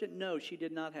that question? No, she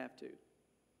did not have to.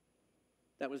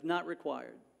 That was not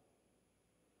required.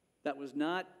 That was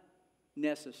not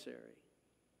necessary.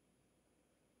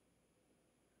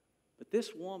 But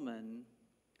this woman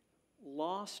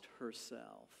lost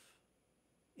herself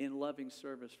in loving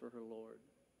service for her Lord.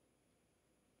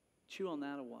 Chew on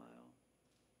that a while.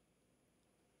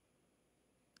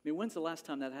 I mean, when's the last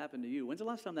time that happened to you? When's the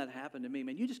last time that happened to me?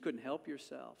 Man, you just couldn't help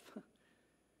yourself.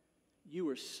 You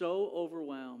were so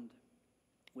overwhelmed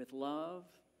with love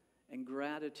and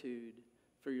gratitude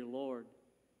for your Lord.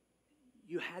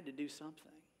 You had to do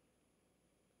something.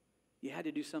 You had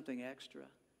to do something extra.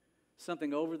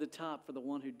 Something over the top for the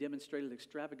one who demonstrated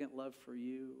extravagant love for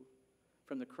you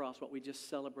from the cross, what we just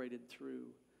celebrated through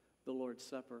the Lord's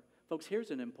Supper. Folks,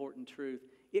 here's an important truth.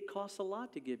 It costs a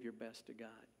lot to give your best to God.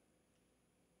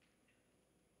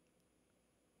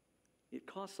 It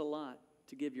costs a lot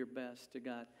to give your best to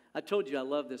God. I told you I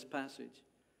love this passage.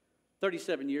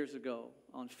 37 years ago,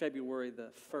 on February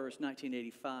the 1st,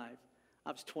 1985,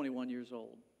 I was 21 years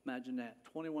old. Imagine that,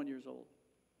 21 years old.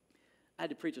 I had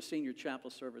to preach a senior chapel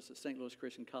service at St. Louis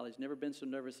Christian College. Never been so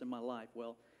nervous in my life,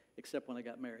 well, except when I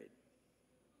got married.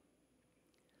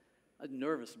 I was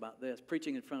nervous about this,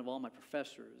 preaching in front of all my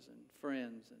professors and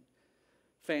friends and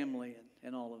family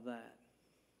and all of that.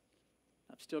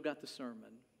 I've still got the sermon.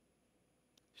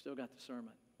 Still got the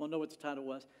sermon. Want to know what the title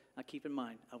was? Now keep in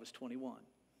mind, I was 21.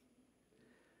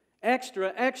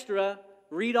 Extra, extra,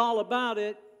 read all about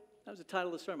it. That was the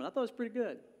title of the sermon. I thought it was pretty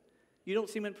good. You don't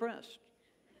seem impressed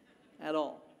at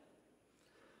all.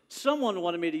 Someone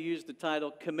wanted me to use the title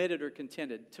Committed or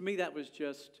Contented. To me, that was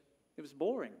just, it was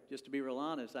boring, just to be real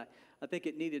honest. I think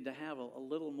it needed to have a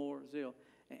little more zeal.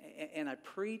 And I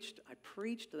preached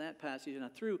that passage, and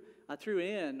I threw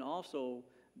in also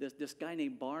this guy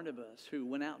named Barnabas who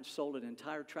went out and sold an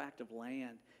entire tract of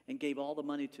land and gave all the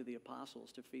money to the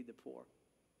apostles to feed the poor.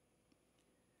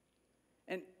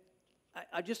 And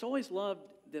I just always loved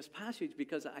this passage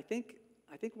because I think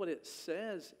what it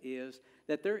says is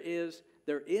that there is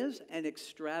an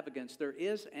extravagance, there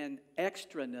is an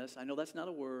extraness. I know that's not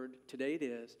a word, today it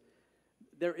is.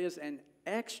 There is an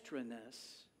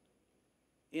extraness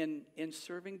in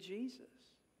serving Jesus.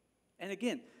 And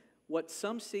again, what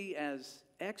some see as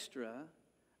extra,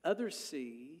 others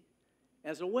see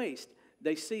as a waste.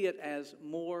 They see it as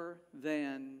more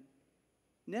than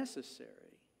necessary.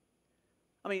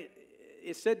 I mean,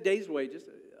 it said days' wages,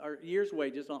 or year's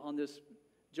wages on this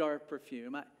jar of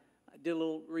perfume. I did a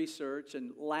little research,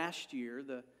 and last year,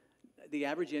 the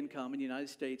average income in the United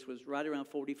States was right around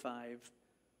 $45,000.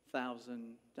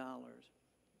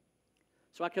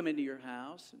 So I come into your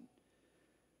house, and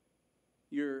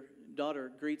your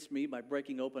daughter greets me by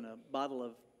breaking open a bottle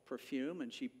of perfume,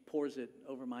 and she pours it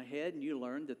over my head, and you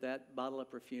learned that bottle of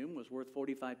perfume was worth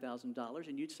 $45,000,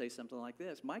 and you'd say something like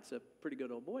this: Mike's a pretty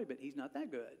good old boy, but he's not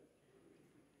that good.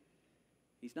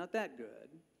 He's not that good.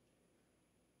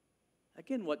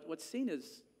 Again, what's seen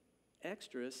as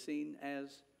extra is seen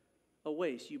as a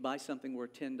waste. You buy something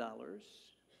worth $10,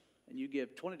 and you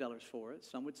give $20 for it.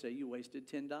 Some would say you wasted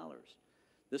 $10.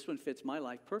 This one fits my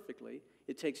life perfectly.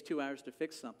 It takes 2 hours to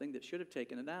fix something that should have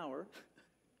taken an hour.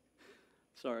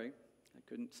 Sorry, I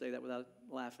couldn't say that without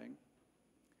laughing.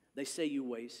 They say you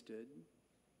wasted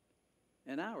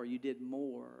an hour. You did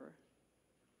more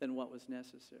than what was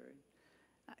necessary.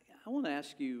 I want to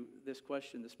ask you this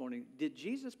question this morning. Did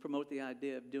Jesus promote the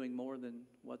idea of doing more than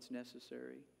what's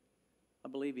necessary? I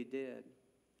believe he did.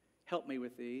 Help me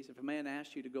with these. If a man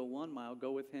asks you to go 1 mile,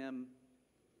 go with him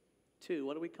 2.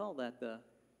 What do we call that?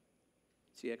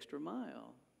 It's the extra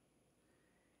mile.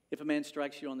 If a man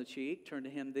strikes you on the cheek, turn to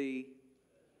him the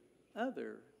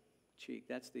other cheek.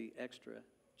 That's the extra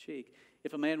cheek.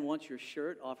 If a man wants your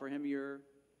shirt, offer him your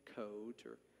coat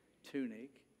or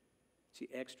tunic. It's the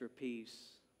extra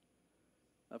piece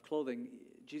of clothing.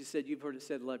 Jesus said, you've heard it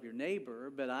said, love your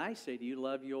neighbor, but I say to you,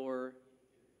 love your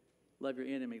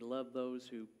enemy, love those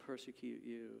who persecute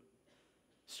you.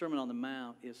 Sermon on the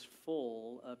Mount is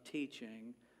full of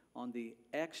teaching on the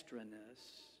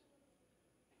extraness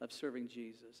of serving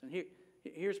Jesus. And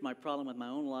here's my problem with my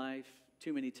own life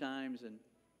too many times, and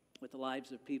with the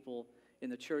lives of people in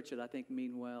the church that I think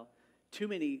mean well. Too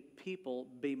many people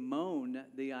bemoan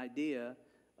the idea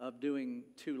of doing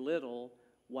too little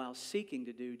while seeking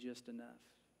to do just enough.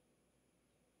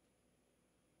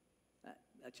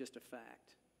 That's just a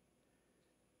fact.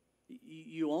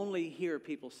 You only hear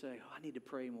people say, oh, I need to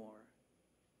pray more.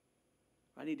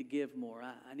 I need to give more.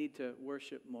 I need to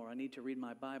worship more. I need to read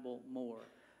my Bible more.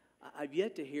 I've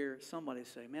yet to hear somebody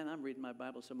say, man, I'm reading my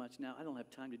Bible so much now, I don't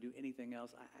have time to do anything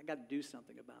else. I got to do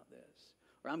something about this.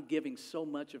 Or I'm giving so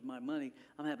much of my money,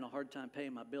 I'm having a hard time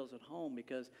paying my bills at home,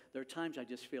 because there are times I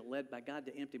just feel led by God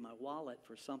to empty my wallet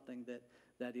for something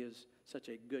that is such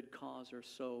a good cause or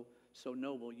so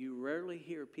noble. You rarely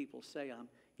hear people say, I'm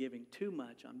giving too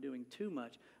much, I'm doing too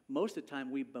much. Most of the time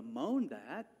we bemoan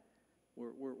that.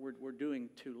 We're doing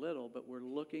too little, but we're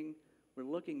looking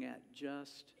at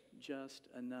just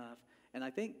enough. And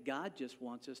I think God just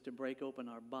wants us to break open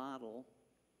our bottle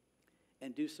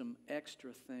and do some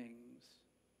extra things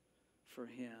for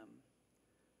him.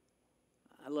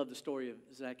 I love the story of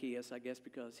Zacchaeus, I guess,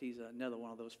 because he's another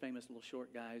one of those famous little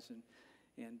short guys,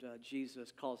 and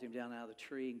Jesus calls him down out of the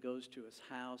tree and goes to his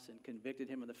house and convicted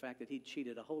him of the fact that he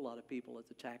cheated a whole lot of people as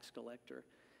a tax collector.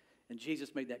 And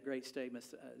Jesus made that great statement,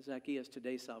 Zacchaeus,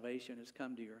 today salvation has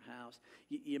come to your house.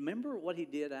 You remember what he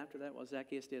did after that, what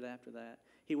Zacchaeus did after that?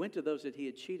 He went to those that he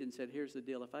had cheated and said, here's the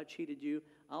deal. If I cheated you,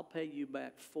 I'll pay you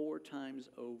back 4 times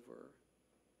over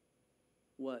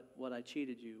what I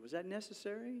cheated you. Was that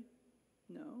necessary?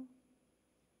 No.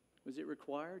 Was it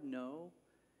required? No.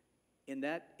 In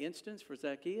that instance for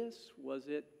Zacchaeus, was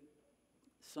it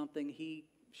something he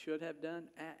should have done?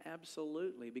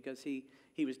 Absolutely, because he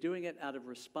was doing it out of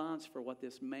response for what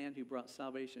this man who brought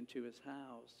salvation to his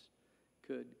house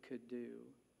could do.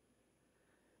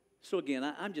 So again,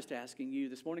 I'm just asking you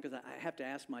this morning, because I have to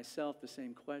ask myself the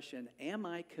same question. Am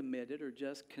I committed or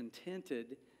just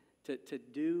contented to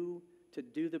do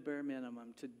the bare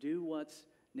minimum, to do what's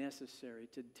necessary,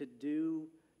 to do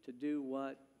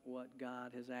what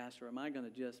God has asked? Or am I going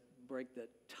to just break the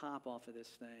top off of this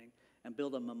thing and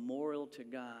build a memorial to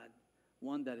God,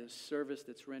 one that is service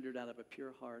that's rendered out of a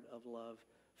pure heart of love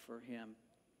for him?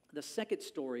 The second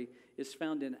story is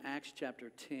found in Acts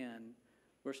chapter 10,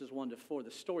 verses 1 to 4.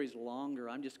 The story's longer.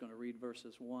 I'm just going to read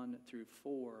verses 1 through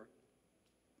 4.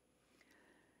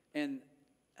 And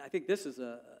I think this is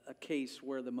a case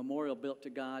where the memorial built to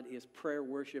God is prayer,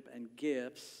 worship, and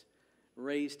gifts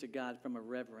raised to God from a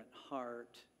reverent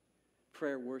heart.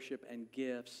 prayer, worship, and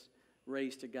gifts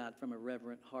raised to God from a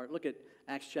reverent heart. Look at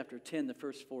Acts chapter 10, the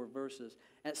first 4 verses.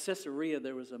 At Caesarea,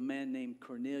 there was a man named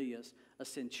Cornelius, a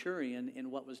centurion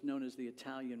in what was known as the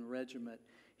Italian regiment.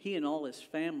 He and all his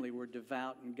family were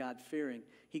devout and God-fearing.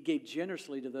 He gave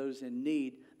generously to those in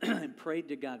need and prayed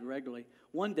to God regularly.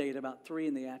 One day at about 3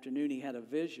 in the afternoon, he had a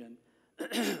vision.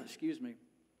 Excuse me.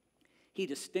 He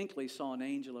distinctly saw an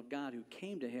angel of God who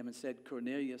came to him and said,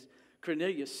 Cornelius.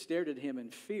 Cornelius stared at him in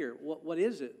fear. What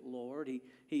is it, Lord?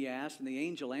 He asked, and the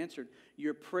angel answered,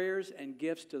 your prayers and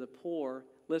gifts to the poor,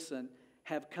 listen,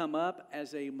 have come up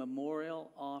as a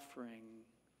memorial offering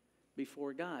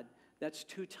before God. That's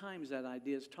 2 times that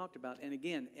idea is talked about. And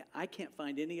again, I can't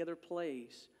find any other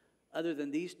place other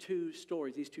than these 2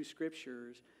 stories, these 2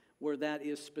 scriptures, where that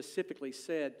is specifically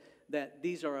said that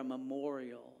these are a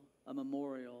memorial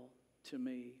to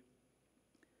me.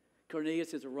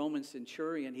 Cornelius is a Roman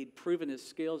centurion. He'd proven his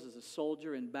skills as a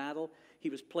soldier in battle. He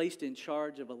was placed in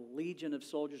charge of a legion of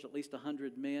soldiers, at least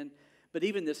 100 men. But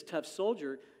even this tough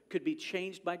soldier could be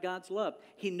changed by God's love.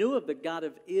 He knew of the God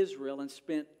of Israel and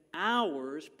spent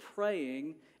hours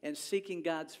praying and seeking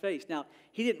God's face. Now,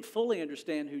 he didn't fully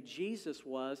understand who Jesus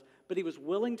was, but he was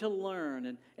willing to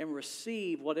learn and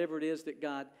receive whatever it is that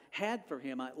God had for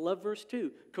him. I love verse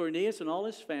 2. Cornelius and all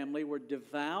his family were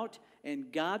devout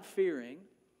and God-fearing.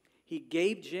 He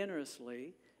gave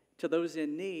generously to those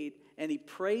in need, and he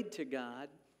prayed to God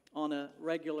on a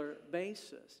regular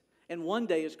basis. And one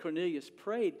day, as Cornelius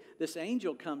prayed, this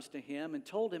angel comes to him and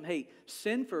told him, hey,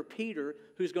 send for Peter,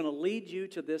 who's going to lead you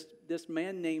to this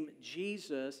man named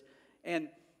Jesus, and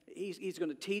he's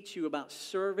going to teach you about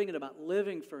serving and about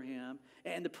living for him.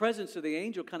 And the presence of the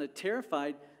angel kind of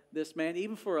terrified this man,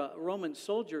 even for a Roman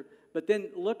soldier. But then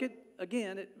look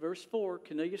again at verse 4.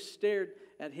 Cornelius stared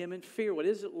at him in fear. What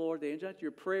is it, Lord? The angel,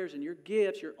 your prayers and your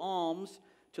gifts, your alms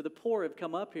to the poor have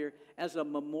come up here as a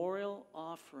memorial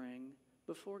offering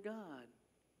before God.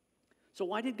 So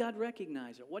why did God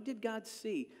recognize it? What did God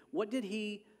see? What did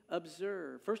he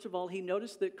observe? First of all, he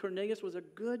noticed that Cornelius was a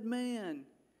good man.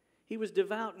 He was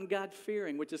devout and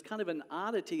God-fearing, which is kind of an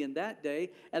oddity in that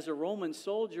day. As a Roman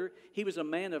soldier, he was a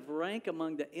man of rank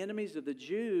among the enemies of the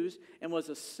Jews and was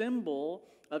a symbol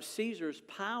of Caesar's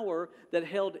power that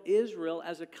held Israel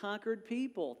as a conquered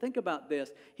people. Think about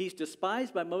this. He's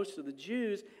despised by most of the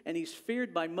Jews, and he's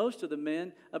feared by most of the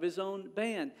men of his own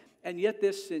band. And yet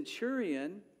this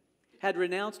centurion had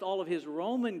renounced all of his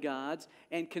Roman gods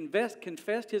and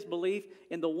confessed his belief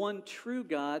in the one true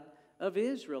God of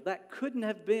Israel. That couldn't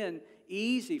have been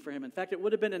easy for him. In fact, it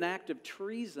would have been an act of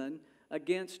treason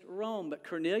against Rome. But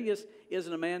Cornelius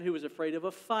isn't a man who was afraid of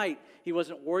a fight. He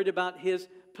wasn't worried about his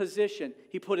position.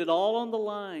 He put it all on the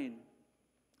line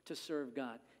to serve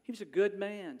God. He was a good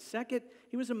man. Second,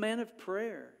 he was a man of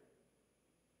prayer.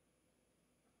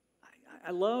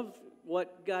 I love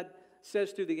what God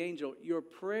says through the angel. Your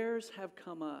prayers have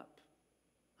come up.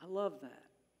 I love that.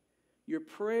 Your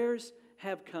prayers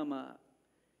have come up.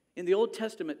 In the Old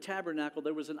Testament tabernacle,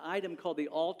 there was an item called the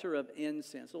altar of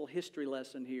incense. A little history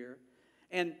lesson here.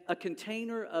 And a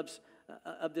container of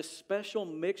this special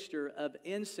mixture of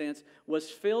incense was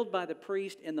filled by the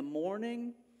priest in the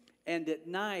morning and at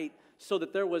night, so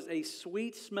that there was a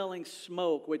sweet-smelling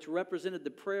smoke which represented the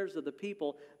prayers of the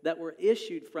people that were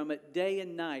issued from it day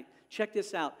and night. Check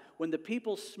this out. When the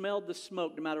people smelled the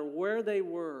smoke, no matter where they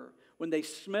were, when they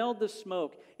smelled the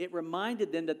smoke, it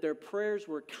reminded them that their prayers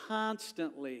were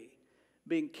constantly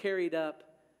being carried up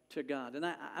to God. And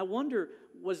I wonder,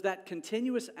 was that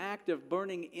continuous act of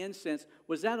burning incense,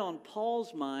 was that on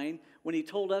Paul's mind when he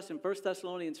told us in 1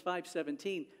 Thessalonians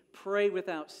 5:17, pray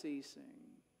without ceasing?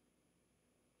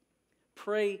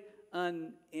 Pray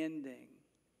unending.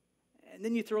 And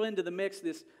then you throw into the mix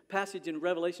this passage in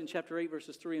Revelation chapter 8,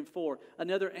 verses 3 and 4.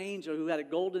 Another angel who had a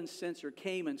golden censer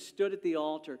came and stood at the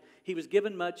altar. He was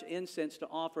given much incense to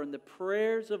offer, and the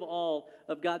prayers of all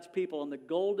of God's people on the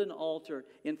golden altar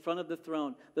in front of the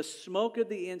throne, the smoke of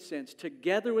the incense,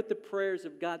 together with the prayers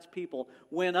of God's people,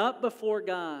 went up before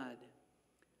God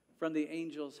from the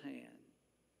angel's hand.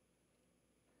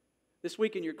 This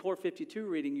week in your Core 52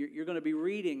 reading, you're going to be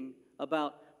reading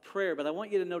about prayer, but I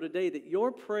want you to know today that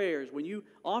your prayers, when you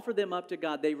offer them up to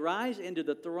God, they rise into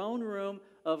the throne room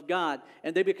of God,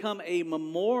 and they become a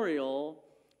memorial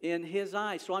in His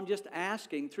eyes. So I'm just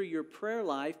asking, through your prayer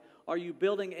life, are you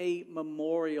building a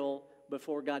memorial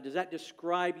before God? Does that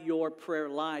describe your prayer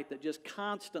life, that just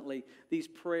constantly these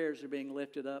prayers are being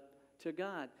lifted up to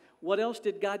God? What else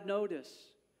did God notice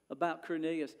about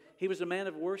Cornelius? He was a man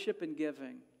of worship and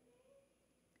giving.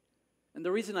 And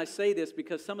the reason I say this,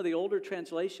 because some of the older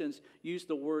translations use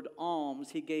the word alms.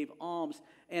 He gave alms.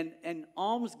 And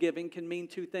alms giving can mean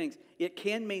two things. It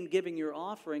can mean giving your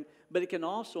offering, but it can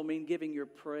also mean giving your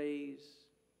praise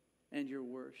and your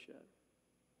worship.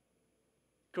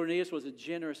 Cornelius was a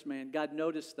generous man. God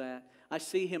noticed that. I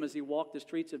see him as he walked the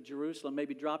streets of Jerusalem,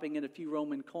 maybe dropping in a few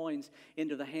Roman coins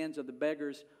into the hands of the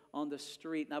beggars on the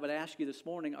street. And I would ask you this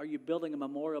morning, are you building a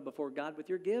memorial before God with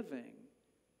your giving?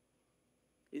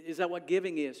 Is that what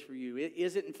giving is for you?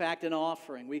 Is it, in fact, an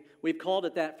offering? We've called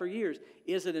it that for years.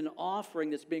 Is it an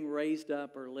offering that's being raised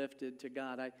up or lifted to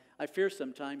God? I fear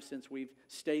sometimes, since we've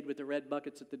stayed with the red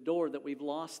buckets at the door, that we've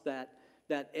lost that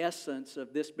essence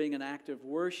of this being an act of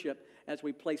worship as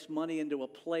we place money into a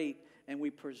plate and we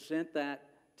present that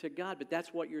to God. But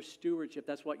that's what your stewardship,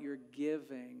 that's what your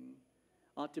giving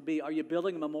ought to be. Are you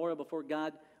building a memorial before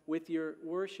God with your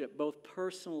worship, both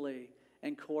personally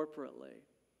and corporately?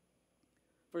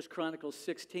 1 Chronicles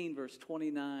 16, verse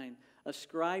 29.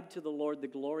 Ascribe to the Lord the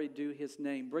glory due his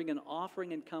name. Bring an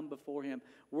offering and come before him.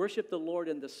 Worship the Lord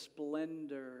in the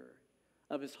splendor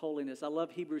of his holiness. I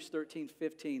love Hebrews 13,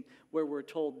 15, where we're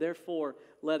told, therefore,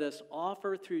 let us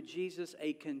offer through Jesus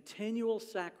a continual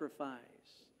sacrifice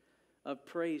of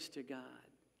praise to God.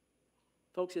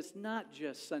 Folks, it's not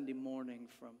just Sunday morning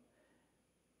from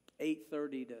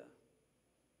 8:30 to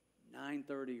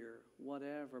 9:30 or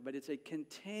whatever, but it's a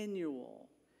continual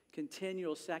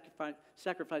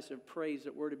sacrifice of praise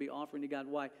that we're to be offering to God.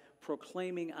 Why?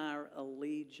 Proclaiming our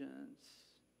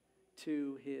allegiance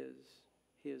to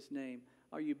his name.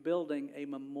 Are you building a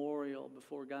memorial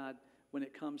before God when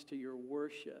it comes to your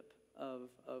worship of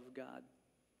God?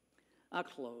 I'll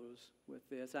close with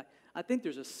this. I think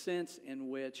there's a sense in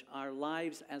which our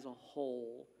lives as a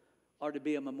whole are to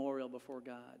be a memorial before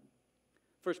God.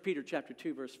 1 Peter chapter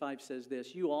 2, verse 5 says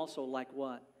this, you also, like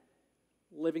what?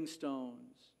 Living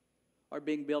stones are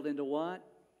being built into what?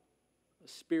 A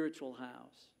spiritual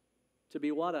house. To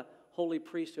be what? A holy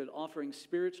priesthood, offering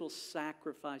spiritual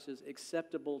sacrifices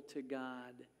acceptable to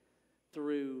God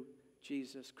through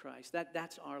Jesus Christ.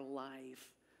 That's our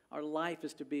life. Our life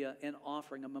is to be an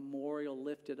offering, a memorial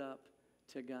lifted up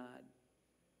to God.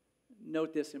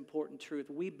 Note this important truth.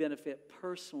 We benefit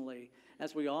personally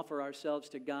as we offer ourselves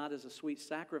to God as a sweet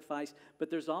sacrifice, but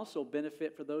there's also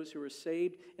benefit for those who are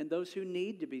saved and those who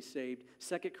need to be saved.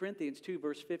 2 Corinthians 2,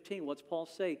 verse 15, what's Paul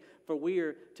say? For we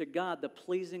are to God the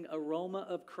pleasing aroma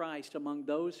of Christ among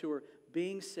those who are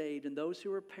being saved and those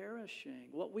who are perishing.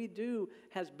 What we do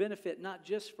has benefit not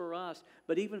just for us,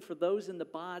 but even for those in the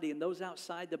body and those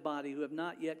outside the body who have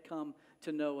not yet come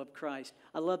to know of Christ.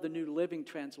 I love the New Living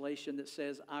Translation that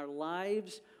says, our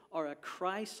lives are a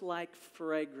Christ-like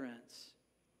fragrance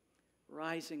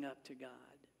rising up to God.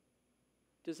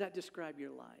 Does that describe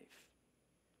your life?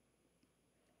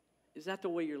 Is that the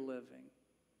way you're living?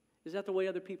 Is that the way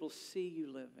other people see you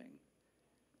living?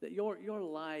 That your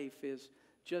life is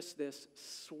just this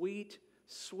sweet,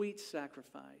 sweet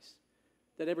sacrifice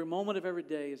that every moment of every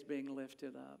day is being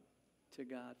lifted up to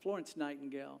God. Florence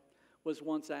Nightingale was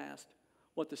once asked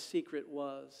what the secret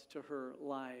was to her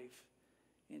life.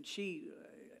 And she,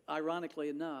 ironically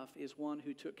enough, is one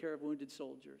who took care of wounded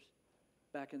soldiers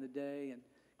back in the day. And,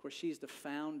 of course, she's the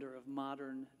founder of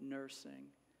modern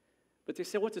nursing. But they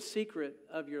said, what's the secret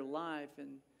of your life?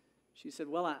 And she said,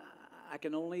 well, I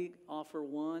can only offer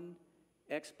one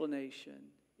explanation.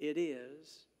 It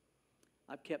is,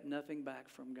 I've kept nothing back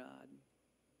from God.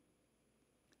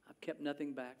 I've kept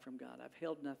nothing back from God. I've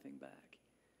held nothing back.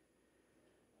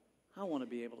 I want to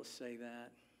be able to say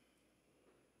that.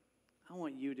 I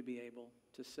want you to be able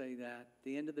to say that. At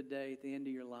the end of the day, at the end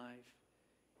of your life,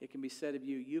 it can be said of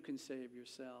you, you can say of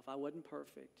yourself, I wasn't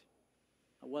perfect.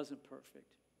 I wasn't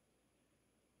perfect.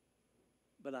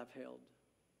 But I've held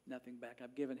nothing back.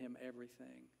 I've given him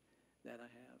everything that I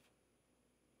have.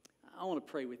 I want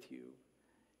to pray with you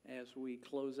as we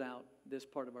close out this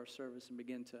part of our service and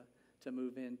begin to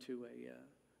move into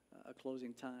a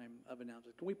closing time of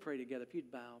announcements. Can we pray together? If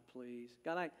you'd bow, please.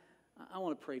 God, I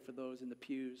want to pray for those in the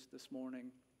pews this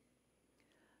morning.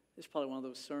 It's probably one of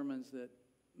those sermons that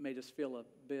made us feel a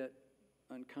bit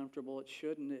uncomfortable. It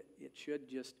shouldn't. It should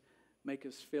just make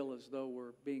us feel as though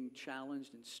we're being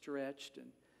challenged and stretched, and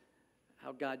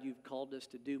how, God, you've called us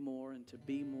to do more and to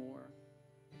be more.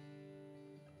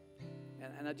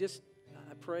 And I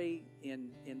pray in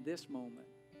this moment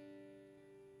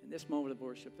of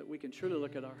worship, that we can truly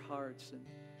look at our hearts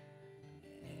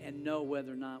and know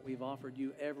whether or not we've offered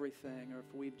you everything, or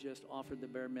if we've just offered the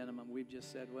bare minimum. We've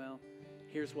just said, well,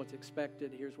 here's what's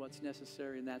expected, here's what's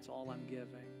necessary, and that's all I'm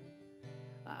giving.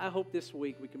 I hope this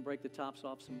week we can break the tops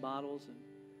off some bottles and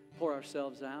pour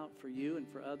ourselves out for you and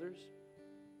for others.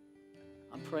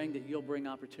 I'm praying that you'll bring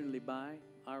opportunity by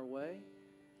our way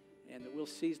and that we'll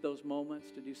seize those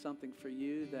moments to do something for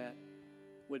you that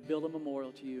would build a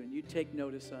memorial to you, and you'd take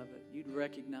notice of it. You'd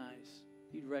recognize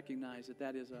that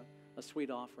that is a sweet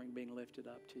offering being lifted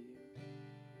up to you.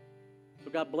 So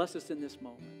God, bless us in this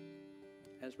moment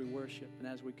as we worship and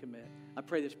as we commit. I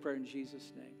pray this prayer in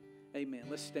Jesus' name. Amen.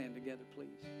 Let's stand together,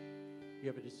 please. You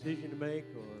have a decision to make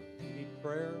or you need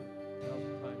prayer, now's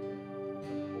the time to come forward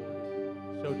if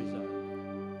you so desire.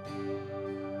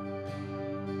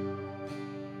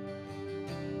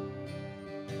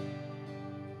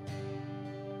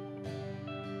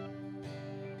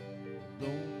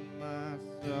 Though my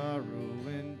sorrow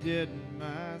ended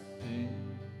my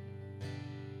sin,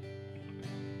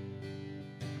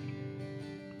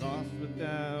 lost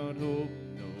without hope,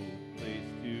 no place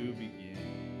to begin.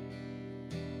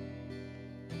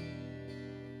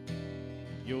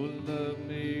 Your love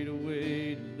made a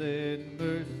way to let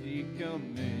mercy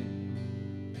come in.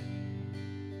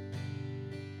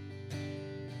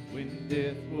 When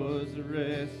death was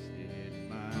arrested,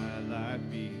 my life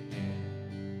began.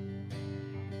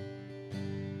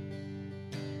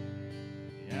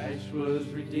 The ash was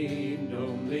redeemed,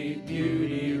 only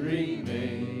beauty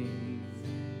remains.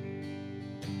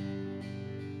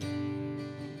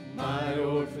 My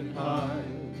orphan heart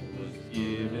was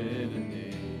given a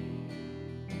name.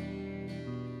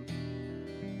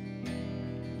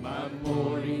 My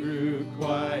mourning grew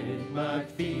quiet, my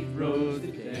feet rose to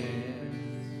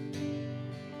dance.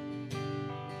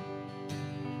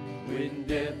 When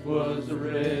death was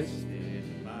arrested,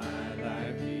 my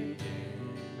life began.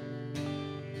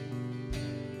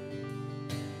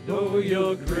 Though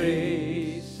your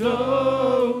grace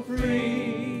so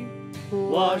free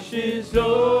washes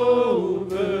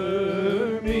over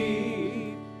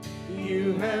me,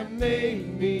 you have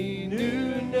made me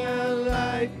new, now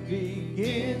life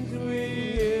begins with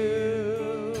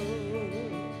you.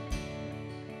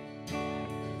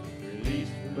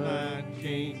 Released from my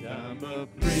chains, I'm a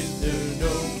prisoner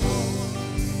no more.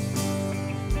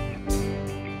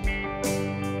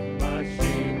 My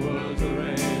shame was a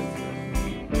ransom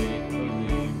he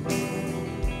faithfully paid.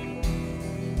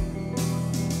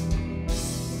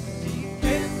 He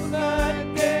canceled my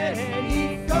debt and he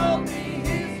called me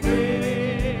his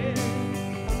friend.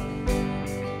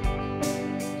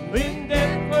 When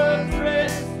death was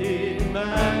arrested,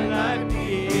 my life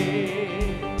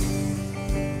began.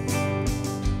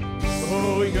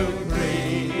 Oh, your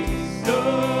grace so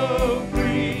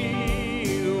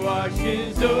free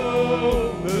washes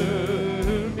over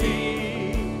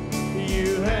me.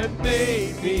 You have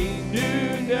made me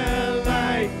new, now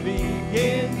life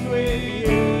begins with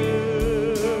you.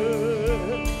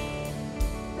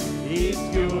 It's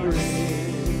your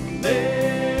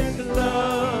endless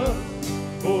love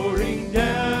pouring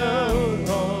down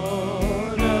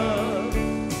on us.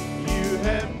 You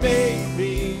have made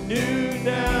me new,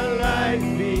 now life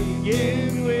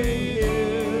begins with you.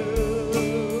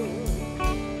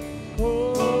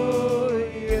 Oh,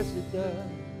 yes it does.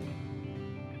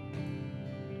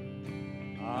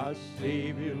 Our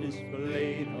Savior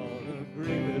displayed on a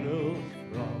criminal's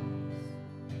cross.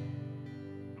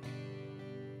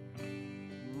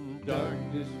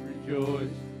 Darkness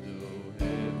rejoiced, though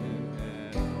heaven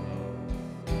had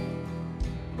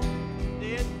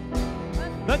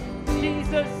lost. But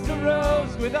Jesus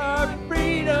arose with our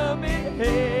freedom in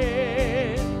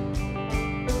hand.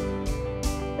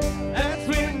 That's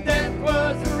when death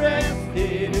was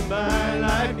arrested and my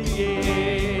life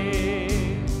began.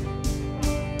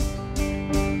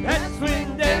 That's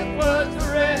when death was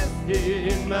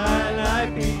arrested and my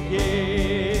life began.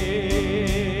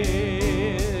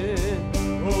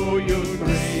 Oh, your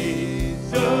grace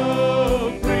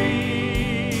so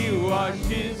free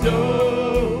washes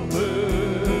over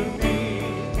me.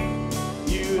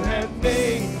 You have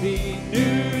made me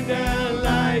new, now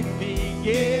life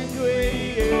begins with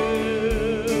you.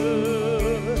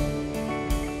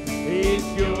 It's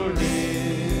your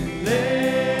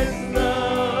endless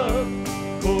love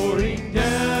pouring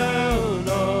down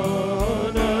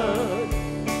on us.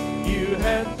 You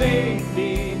have made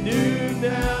me new,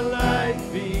 now life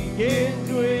begins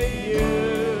with you.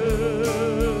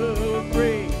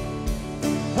 Free,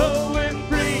 oh we're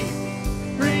free,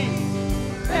 free,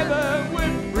 ever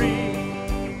we're free.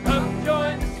 Come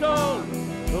join the song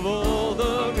of all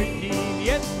the redeemed.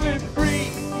 Yes, we're free,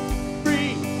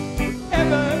 free,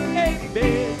 ever,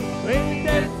 amen.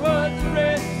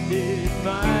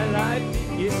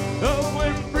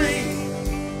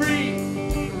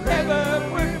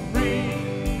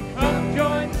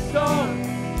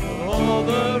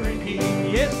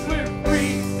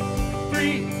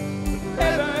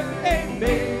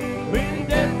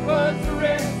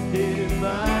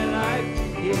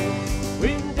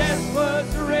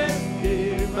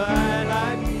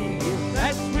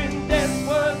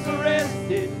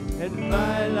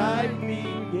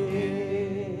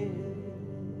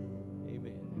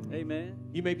 Amen.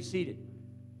 You may be seated.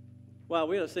 Wow,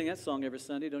 we ought to sing that song every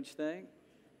Sunday, don't you think?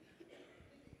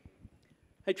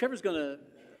 Hey, Trevor's going to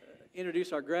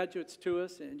introduce our graduates to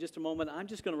us in just a moment. I'm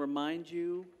just going to remind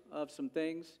you of some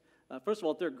things. First of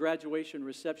all, if there are graduation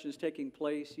receptions taking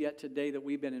place yet today that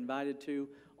we've been invited to,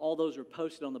 all those are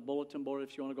posted on the bulletin board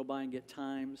if you want to go by and get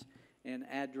times and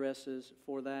addresses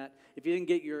for that. If you didn't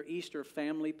get your Easter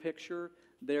family picture,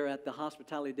 they're at the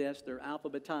hospitality desk. They're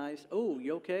alphabetized. Oh,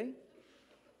 you okay?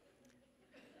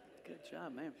 Good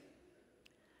job, man.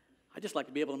 I just like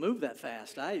to be able to move that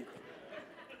fast. That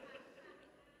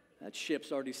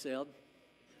ship's already sailed.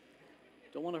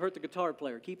 Don't want to hurt the guitar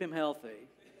player. Keep him healthy.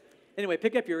 Anyway,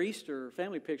 pick up your Easter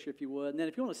family picture if you would. And then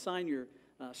if you want to sign your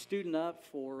student up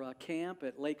for camp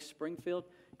at Lake Springfield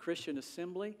Christian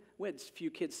Assembly, we had a few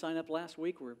kids sign up last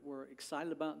week. We're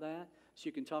excited about that. So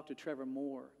you can talk to Trevor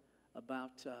more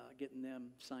about getting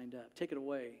them signed up. Take it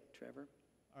away, Trevor.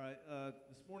 All right.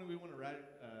 This morning we want to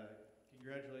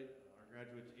congratulate our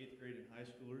graduates, 8th grade and high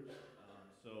schoolers.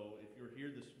 So if you're here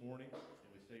this morning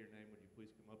and we say your name, would you please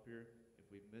come up here? If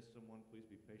we missed someone, please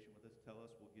be patient with us. Tell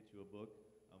us. We'll get you a book.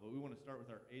 But we want to start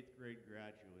with our 8th grade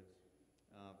graduates.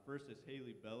 First is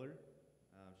Haley Beller.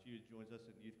 She joins us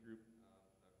in youth group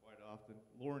quite often.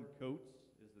 Lauren Coates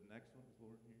is the next one. Is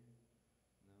Lauren here?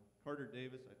 No. Carter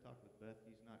Davis, I talked with Beth.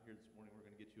 He's not here this morning. We're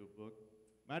going to get you a book.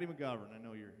 Maddie McGovern, I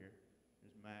know you're here.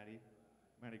 There's Maddie.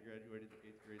 Maddie graduated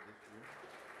 8th grade this year.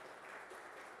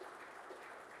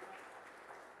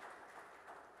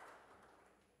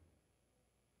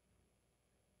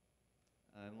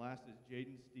 And last is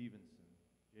Jaden Stevenson.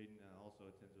 Jaden also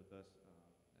attends with us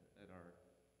at our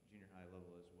junior high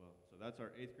level as well. So that's our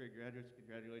 8th grade graduates.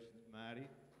 Congratulations, Maddie.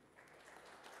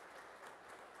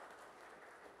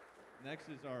 Next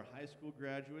is our high school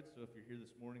graduates. So if you're here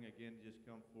this morning, again, just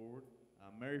come forward.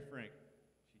 Mary Frank,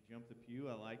 she jumped the pew.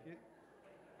 I like it.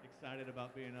 Excited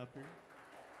about being up here.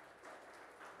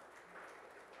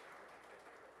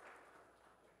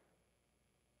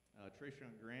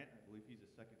 Trayshawn Grant, I believe he's a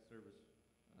second service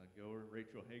goer.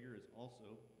 Rachel Hager is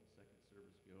also a second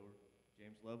service goer.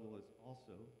 James Level is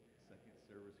also a second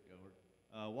service goer.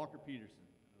 Walker Peterson,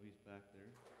 I know he's back there.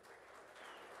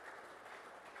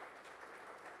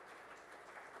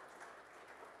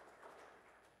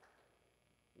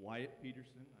 Wyatt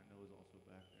Peterson, I know is also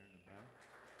back there in the back.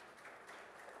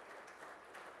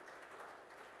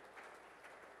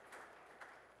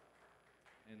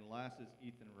 And last is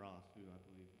Ethan Ross, who I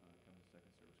believe comes to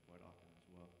second service quite often as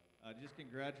well. Just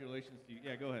congratulations to you.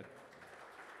 Yeah, go ahead.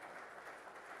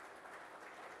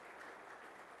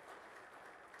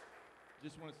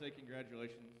 Just want to say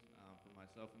congratulations for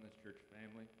myself and this church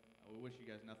family. We wish you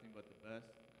guys nothing but the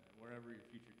best, wherever your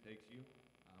future takes you.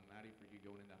 Maddie, for you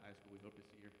going into high school, we hope to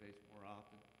see your face more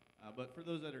often. But for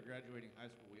those that are graduating high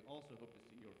school, we also hope to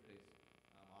see your face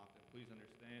often. Please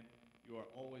understand, you are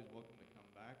always welcome to come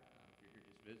back. If you're here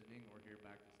just visiting or here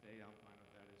back to stay, I'm fine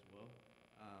with that as well.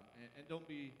 And don't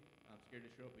be scared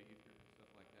to show up at youth group and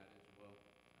stuff like that as well.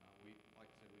 Like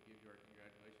I said, we give you our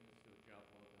congratulations to a job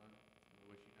well done, and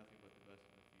we wish you nothing but the best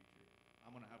in the future.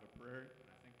 I'm going to have a prayer, and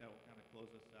I think that will kind of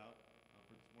close us out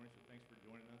for this morning. So thanks for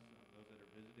joining us. Those that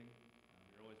are visiting,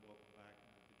 you're always welcome back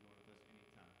to join with us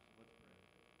anytime. So let's pray.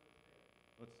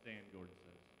 Let's stand, Gordon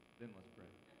says. Then let's pray.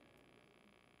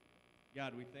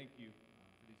 God, we thank you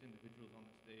for these individuals on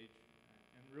the stage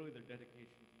and really their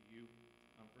dedication to you,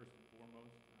 first and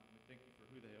foremost. We thank you for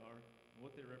who they are and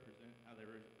what they represent, how they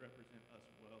represent us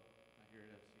well here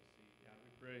at FCC. God, we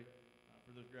pray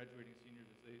for those graduating seniors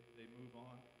as they move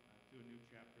on to a new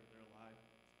chapter of their life,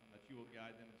 that you will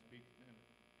guide them and speak to them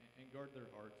and guard their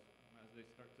hearts as they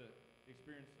start to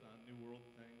experience new world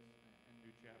things and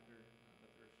new chapter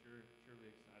that they're surely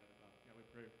excited about. God, we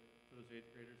pray for those 8th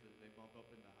graders as they bump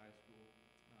up into high school,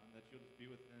 that you'll just be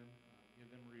with them, give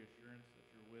them reassurance that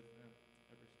you're with them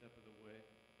every step of the way.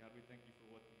 God, we thank you for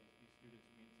what these students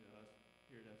mean to us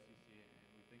here at FCC, and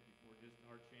we thank you for just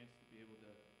our chance to be able to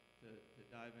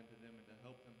dive into them and to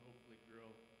help them hopefully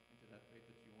grow into that faith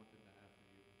that you want them to have for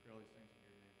you. We pray all these things in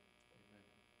your name. Amen.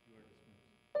 You are dismissed.